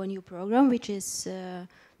launching our new program, which is a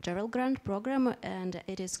travel grant program, and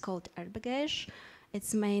it is called Art Bagage.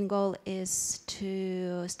 Its main goal is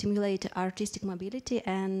to stimulate artistic mobility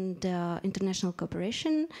and international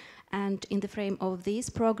cooperation. And in the frame of this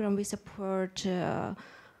program, we support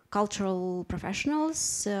cultural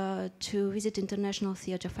professionals to visit international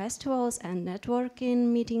theatre festivals and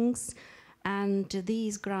networking meetings. And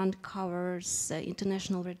this grant covers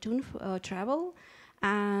international return travel.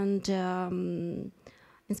 And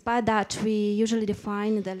inspired that, we usually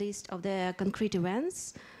define the list of the concrete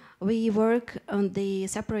events. We work on the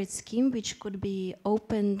separate scheme, which could be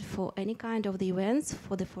opened for any kind of the events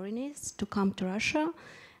for the foreigners to come to Russia.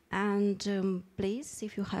 And please,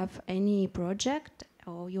 if you have any project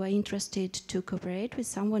or you are interested to cooperate with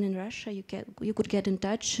someone in Russia, you could get in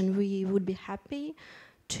touch, and we would be happy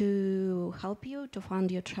to help you to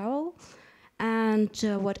fund your travel. And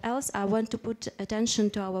what else? I want to put attention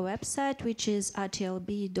to our website, which is atlb.eu,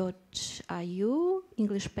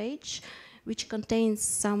 English page, which contains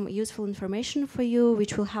some useful information for you,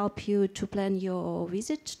 which will help you to plan your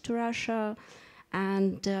visit to Russia.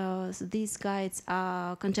 And these guides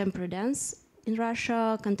are contemporary dance in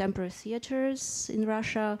Russia, contemporary theaters in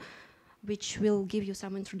Russia, which will give you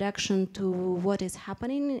some introduction to what is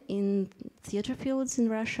happening in theater fields in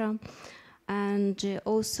Russia. And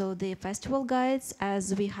also the festival guides,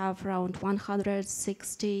 as we have around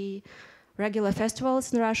 160 regular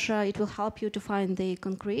festivals in Russia. It will help you to find the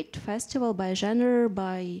concrete festival by genre,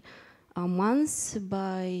 by months,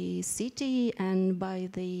 by city, and by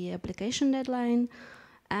the application deadline.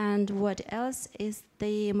 And what else is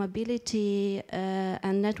the mobility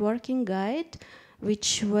and networking guide,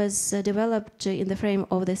 which was developed in the frame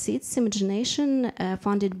of the SEEDS Imagination,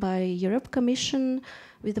 funded by Europe Commission,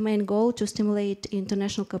 with the main goal to stimulate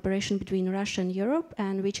international cooperation between Russia and Europe,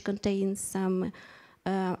 and which contains some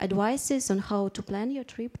advices on how to plan your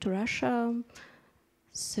trip to Russia.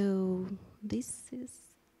 So this is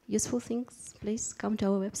useful things. Please come to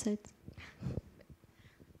our website.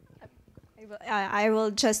 I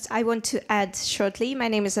want to add shortly. My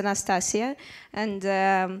name is Anastasia, and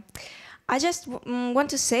I just want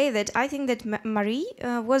to say that I think that Marie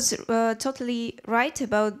was totally right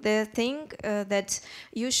about the thing that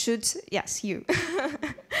you should, yes, you,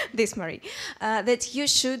 this Marie, that you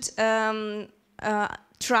should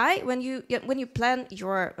try when you plan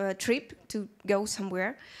your trip to go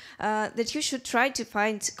somewhere, that you should try to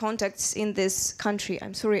find contacts in this country.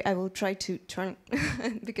 I'm sorry, I will try to turn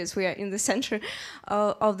because we are in the center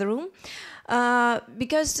of the room.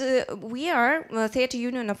 Because we are Theatre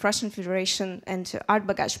Union of Russian Federation, and Art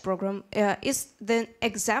Bagage program is the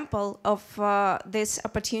example of this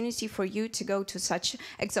opportunity for you to go to such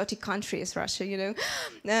exotic country as Russia, you know.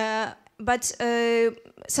 But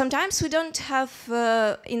sometimes we don't have,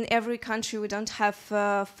 in every country, we don't have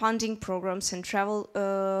funding programs and travel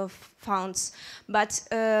funds. But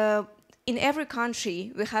in every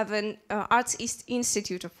country, we have an Arts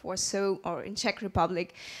Institute of Warsaw, or in Czech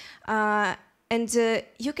Republic. And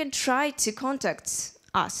you can try to contact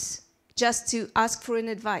us just to ask for an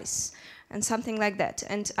advice and something like that.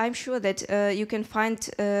 And I'm sure that you can find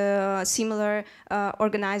similar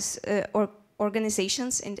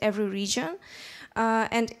organizations in every region.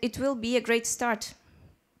 And it will be a great start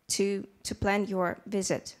to plan your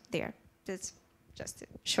visit there. That's just a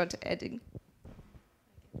short adding.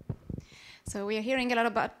 So we are hearing a lot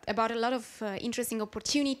about a lot of interesting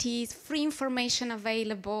opportunities, free information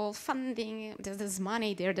available, funding, there's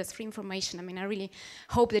money there, there's free information. I mean, I really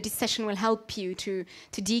hope that this session will help you to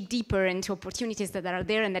dig deeper into opportunities that are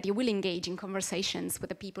there and that you will engage in conversations with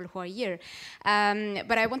the people who are here.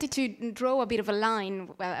 But I wanted to draw a bit of a line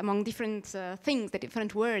among different things, the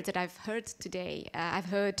different words that I've heard today. I've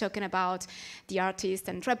heard talking about the artist,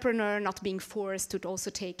 entrepreneur, not being forced to also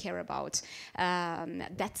take care about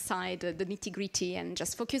that side, the nitty-gritty, and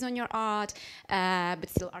just focus on your art, but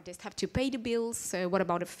still artists have to pay the bills. So what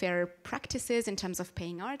about the fair practices in terms of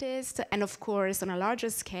paying artists? And of course, on a larger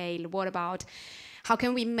scale, what about how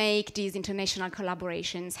can we make these international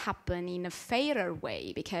collaborations happen in a fairer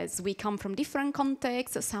way? Because we come from different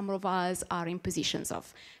contexts. Some of us are in positions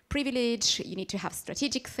of privilege. You need to have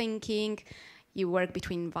strategic thinking. You work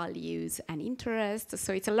between values and interests.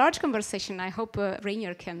 So it's a large conversation. I hope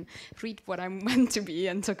Rainier can read what I'm meant to be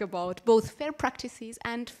and talk about both fair practices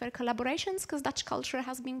and fair collaborations, because Dutch culture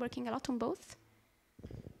has been working a lot on both.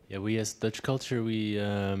 Yeah, we as Dutch culture, we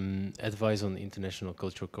advise on international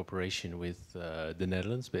cultural cooperation with the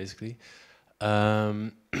Netherlands, basically.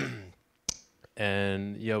 And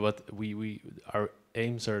yeah, what our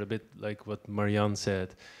aims are a bit like what Marianne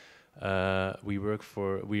said. We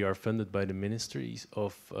are funded by the Ministries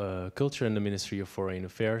of Culture and the Ministry of Foreign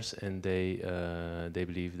Affairs, and they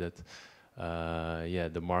believe that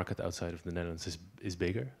the market outside of the Netherlands is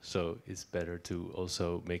bigger, so it's better to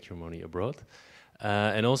also make your money abroad,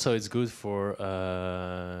 and also it's good for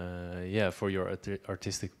your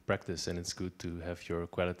artistic practice, and it's good to have your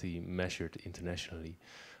quality measured internationally.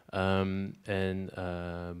 And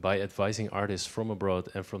by advising artists from abroad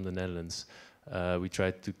and from the Netherlands, we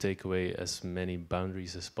try to take away as many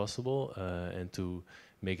boundaries as possible and to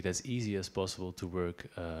make it as easy as possible to work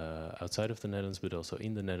outside of the Netherlands, but also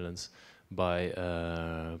in the Netherlands, by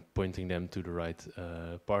pointing them to the right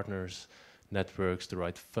partners, networks, the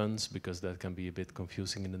right funds, because that can be a bit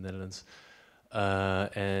confusing in the Netherlands.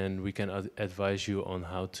 And we can advise you on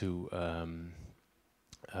how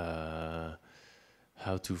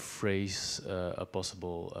to phrase a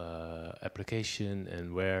possible application,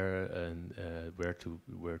 and where to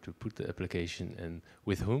put the application and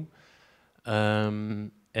with whom.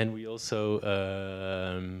 And we also,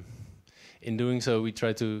 in doing so, we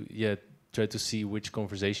try to try to see which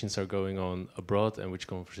conversations are going on abroad and which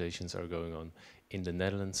conversations are going on in the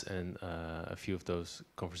Netherlands, and a few of those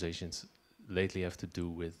conversations lately have to do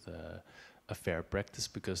with a fair practice,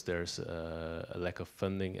 because there's a lack of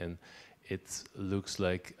funding, and it looks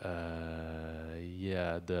like,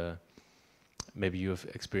 maybe you have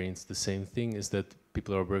experienced the same thing, is that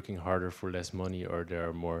people are working harder for less money, or there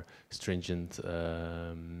are more stringent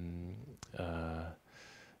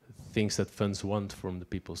things that funds want from the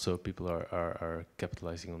people, so people are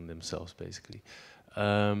capitalizing on themselves, basically.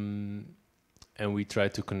 And we try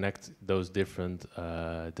to connect those different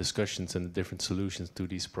discussions and the different solutions to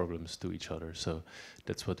these problems to each other. So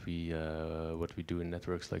that's what we do in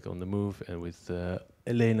networks like On the Move, and with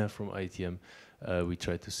Elena from ITM, we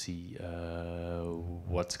try to see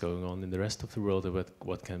what's going on in the rest of the world, and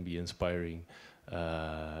what can be inspiring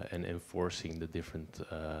and enforcing the different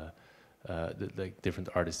different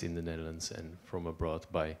artists in the Netherlands and from abroad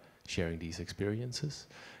by sharing these experiences.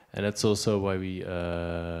 And that's also why we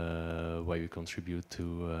contribute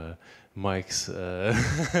to Mike's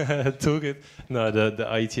toolkit. No, the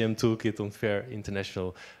ITM toolkit on fair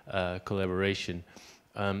international collaboration,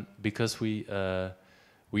 because we are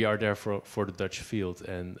there for the Dutch field,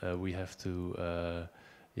 and we have to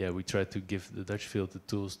we try to give the Dutch field the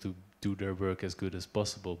tools to do their work as good as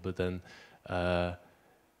possible. But then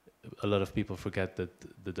a lot of people forget that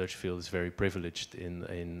the Dutch field is very privileged in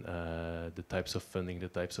the types of funding, the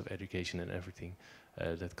types of education and everything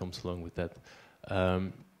that comes along with that.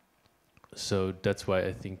 So that's why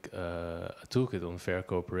I think a toolkit on fair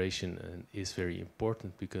cooperation is very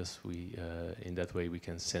important, because we, in that way, we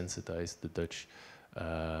can sensitize the Dutch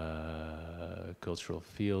cultural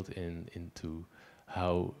field into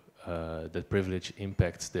how that privilege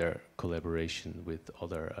impacts their collaboration with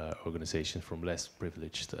other organizations from less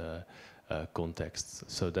privileged contexts.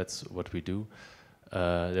 So that's what we do.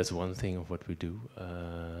 That's one thing of what we do.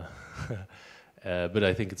 But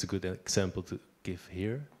I think it's a good example to give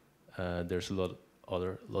here. There's a lot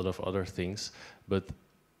of other things, but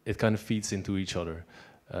it kind of feeds into each other.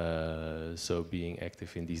 So being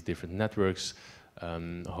active in these different networks,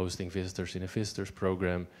 hosting visitors in a visitors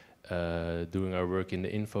program, doing our work in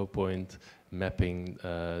the info point, mapping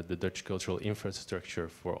the Dutch cultural infrastructure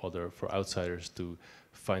for outsiders to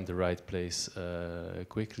find the right place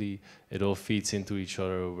quickly. It all feeds into each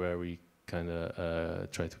other, where we kind of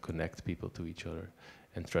try to connect people to each other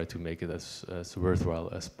and try to make it as worthwhile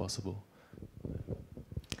as possible.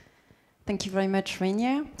 Thank you very much,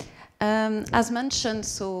 Rainier. As mentioned,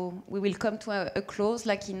 so we will come to a close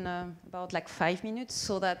in about 5 minutes,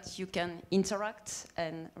 so that you can interact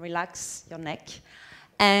and relax your neck.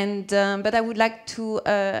 And but I would like to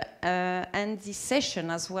end this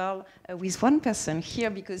session as well with one person here,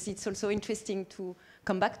 because it's also interesting to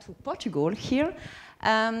come back to Portugal here.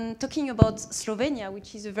 Talking about Slovenia,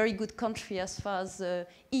 which is a very good country as far as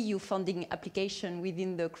EU funding application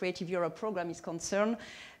within the Creative Europe program is concerned.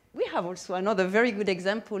 We have also another very good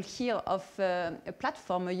example here of a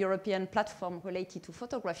platform, a European platform related to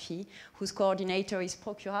photography, whose coordinator is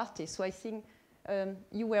Procurarte. So I think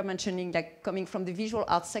you were mentioning coming from the visual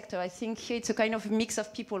art sector. I think here it's a kind of mix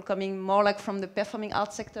of people coming more from the performing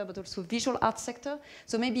art sector, but also visual art sector.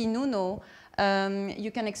 So maybe Nuno,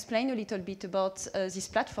 you can explain a little bit about this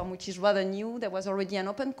platform, which is rather new. There was already an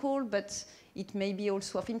open call, but it may be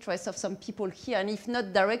also of interest of some people here, and if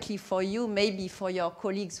not directly for you, maybe for your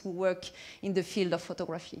colleagues who work in the field of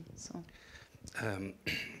photography. So.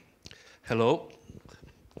 Hello,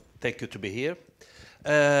 thank you to be here.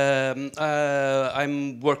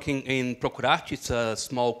 I'm working in Procurarte. It's a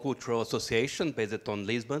small cultural association based on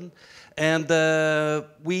Lisbon, and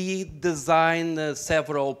we design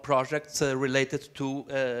several projects related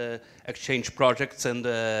to exchange projects and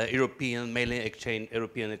mainly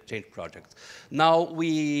European exchange projects. Now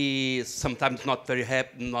we sometimes not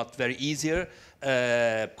very easier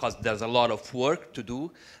because there's a lot of work to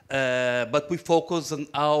do, but we focus on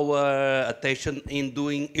our attention in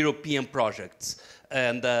doing European projects.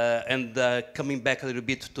 And coming back a little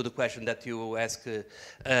bit to the question that you asked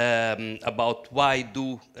about why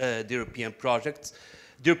do the European projects.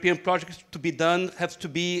 The European projects to be done have to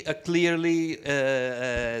be a clearly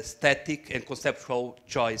static and conceptual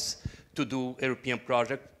choice to do European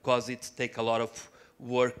project, because it takes a lot of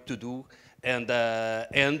work to do, and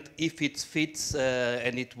if it fits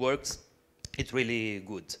and it works, it's really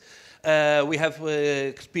good. We have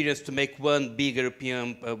experience to make one big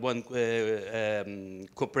European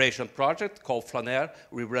cooperation project called Flaner.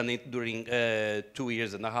 We ran it during 2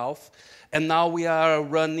 years and a half. And now we are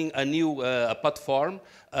running a new platform,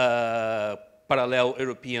 parallel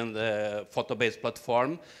European photo-based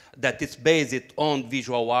platform that is based on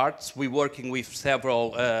visual arts. We're working with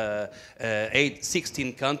several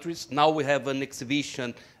 16 countries. Now we have an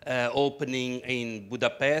exhibition opening in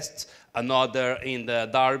Budapest, another in the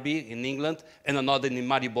Derby in England, and another in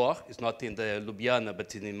Maribor. It's not in the Ljubljana,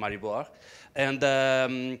 but in Maribor. And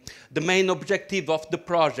the main objective of the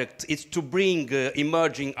project is to bring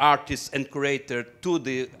emerging artists and curators to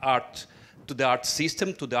the art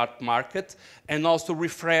system, to the art market, and also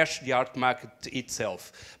refresh the art market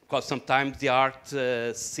itself. Because sometimes the art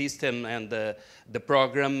system and the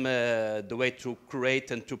program, the way to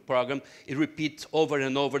create and to program, it repeats over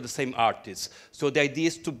and over the same artists. So the idea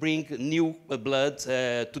is to bring new blood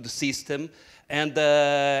to the system and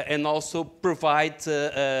also provide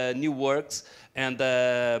new works and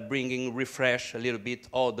refresh a little bit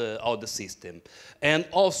all the system. And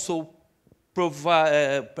also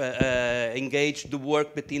engage the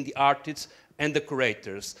work between the artists and the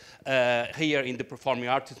curators. Here in the performing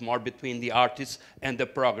arts, more between the artists and the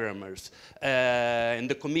programmers and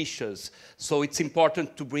the commissions. So it's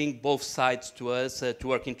important to bring both sides to us to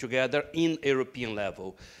working together in European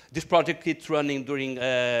level. This project is running during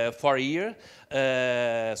 4 years,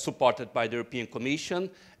 supported by the European Commission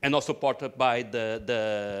and also supported by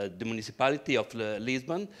the municipality of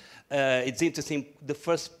Lisbon. It's interesting, the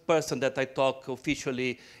first person that I talked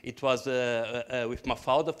officially, it was with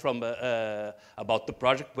Mafalda from about the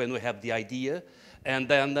project when we have the idea. And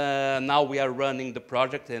then now we are running the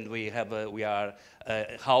project and we are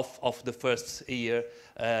half of the first year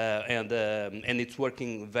and it's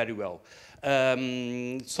working very well.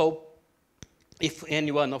 So if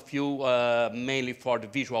any one of you, mainly for the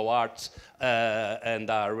visual arts and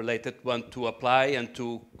are related, want to apply and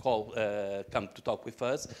to come to talk with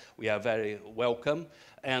us, we are very welcome.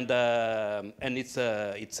 And it's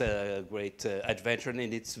a great adventure,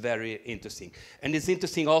 and it's very interesting. And it's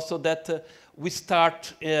interesting also that we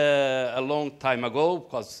start a long time ago,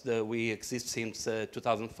 because we exist since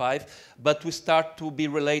 2005, but we start to be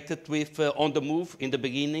related with On the Move in the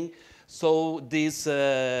beginning. So this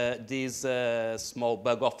small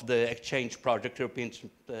bug of the exchange project, European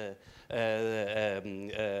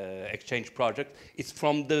exchange project, is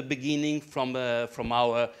from the beginning, from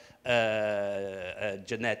our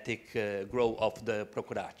genetic growth of the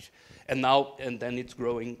Procurate. And then it's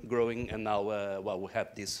growing, and now well, we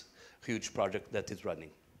have this huge project that is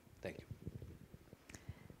running. Thank you.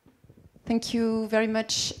 Thank you very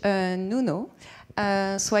much, Nuno.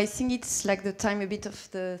 So I think it's like the time a bit of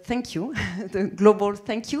the thank you, the global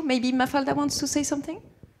thank you. Maybe Mafalda wants to say something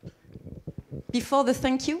before the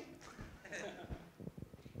thank you?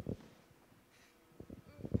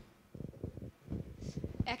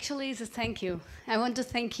 Actually, it's a thank you. I want to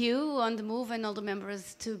thank you, On the Move, and all the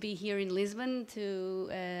members to be here in Lisbon, to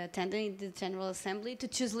attend the General Assembly, to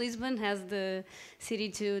choose Lisbon as the city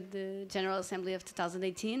to the General Assembly of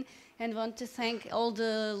 2018. And want to thank all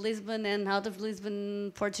the Lisbon and out of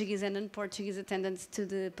Lisbon Portuguese and non-Portuguese attendants to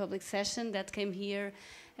the public session that came here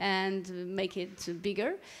and make it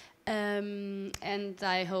bigger. And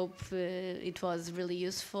I hope it was really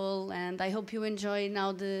useful, and I hope you enjoy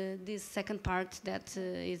now this second part that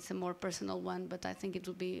is a more personal one, but I think it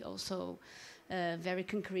will be also very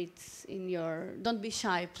concrete in your... Don't be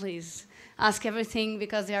shy, please. Ask everything,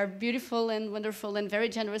 because they are beautiful and wonderful and very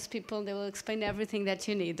generous people. They will explain everything that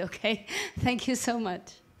you need, okay? Thank you so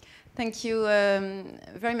much. Thank you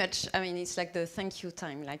very much. I mean, it's like the thank you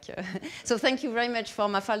time. So thank you very much for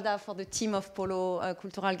Mafalda, for the team of Polo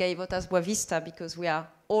Cultural Gaivotas Boavista, because we are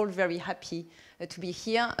all very happy to be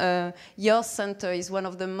here. Your center is one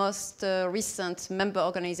of the most recent member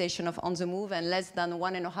organizations of On the Move, and less than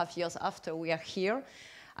 1.5 years after we are here.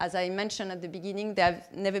 As I mentioned at the beginning, there have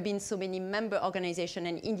never been so many member organizations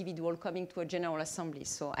and individuals coming to a General Assembly.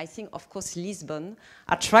 So I think, of course, Lisbon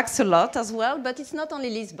attracts a lot as well, but it's not only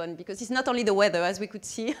Lisbon, because it's not only the weather, as we could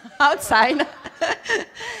see outside.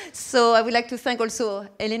 So I would like to thank also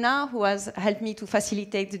Elena, who has helped me to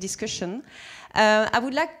facilitate the discussion. I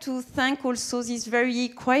would like to thank also this very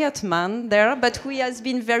quiet man there, but who has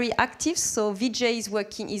been very active. So Vijay is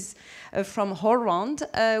working, from HowlRound,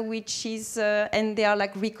 which is, and they are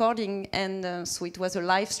like recording, and so it was a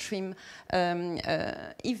live stream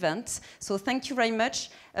event. So thank you very much.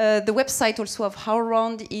 The website also of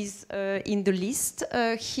HowlRound is in the list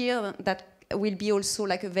here that will be also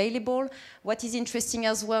like available. What is interesting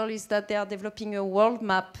as well is that they are developing a world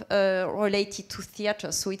map related to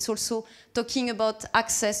theater. So it's also talking about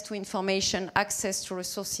access to information, access to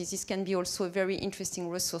resources. This can be also a very interesting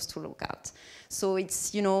resource to look at. So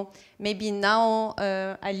it's, you know, maybe now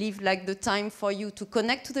I leave like the time for you to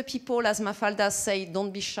connect to the people. As Mafalda said,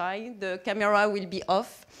 don't be shy. The camera will be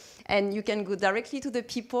off and you can go directly to the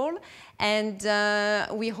people. And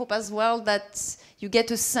we hope as well that you get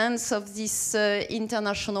a sense of this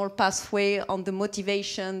international pathway on the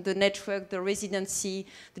motivation, the network, the residency,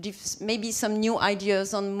 maybe some new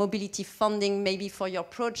ideas on mobility funding, maybe for your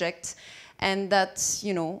project. And that,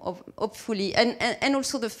 you know, hopefully, and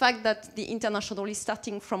also the fact that the international is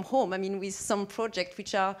starting from home, I mean, with some projects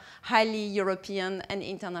which are highly European and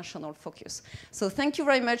international focus. So thank you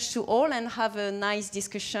very much to all and have a nice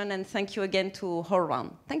discussion, and thank you again to HowlRound.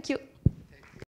 Thank you.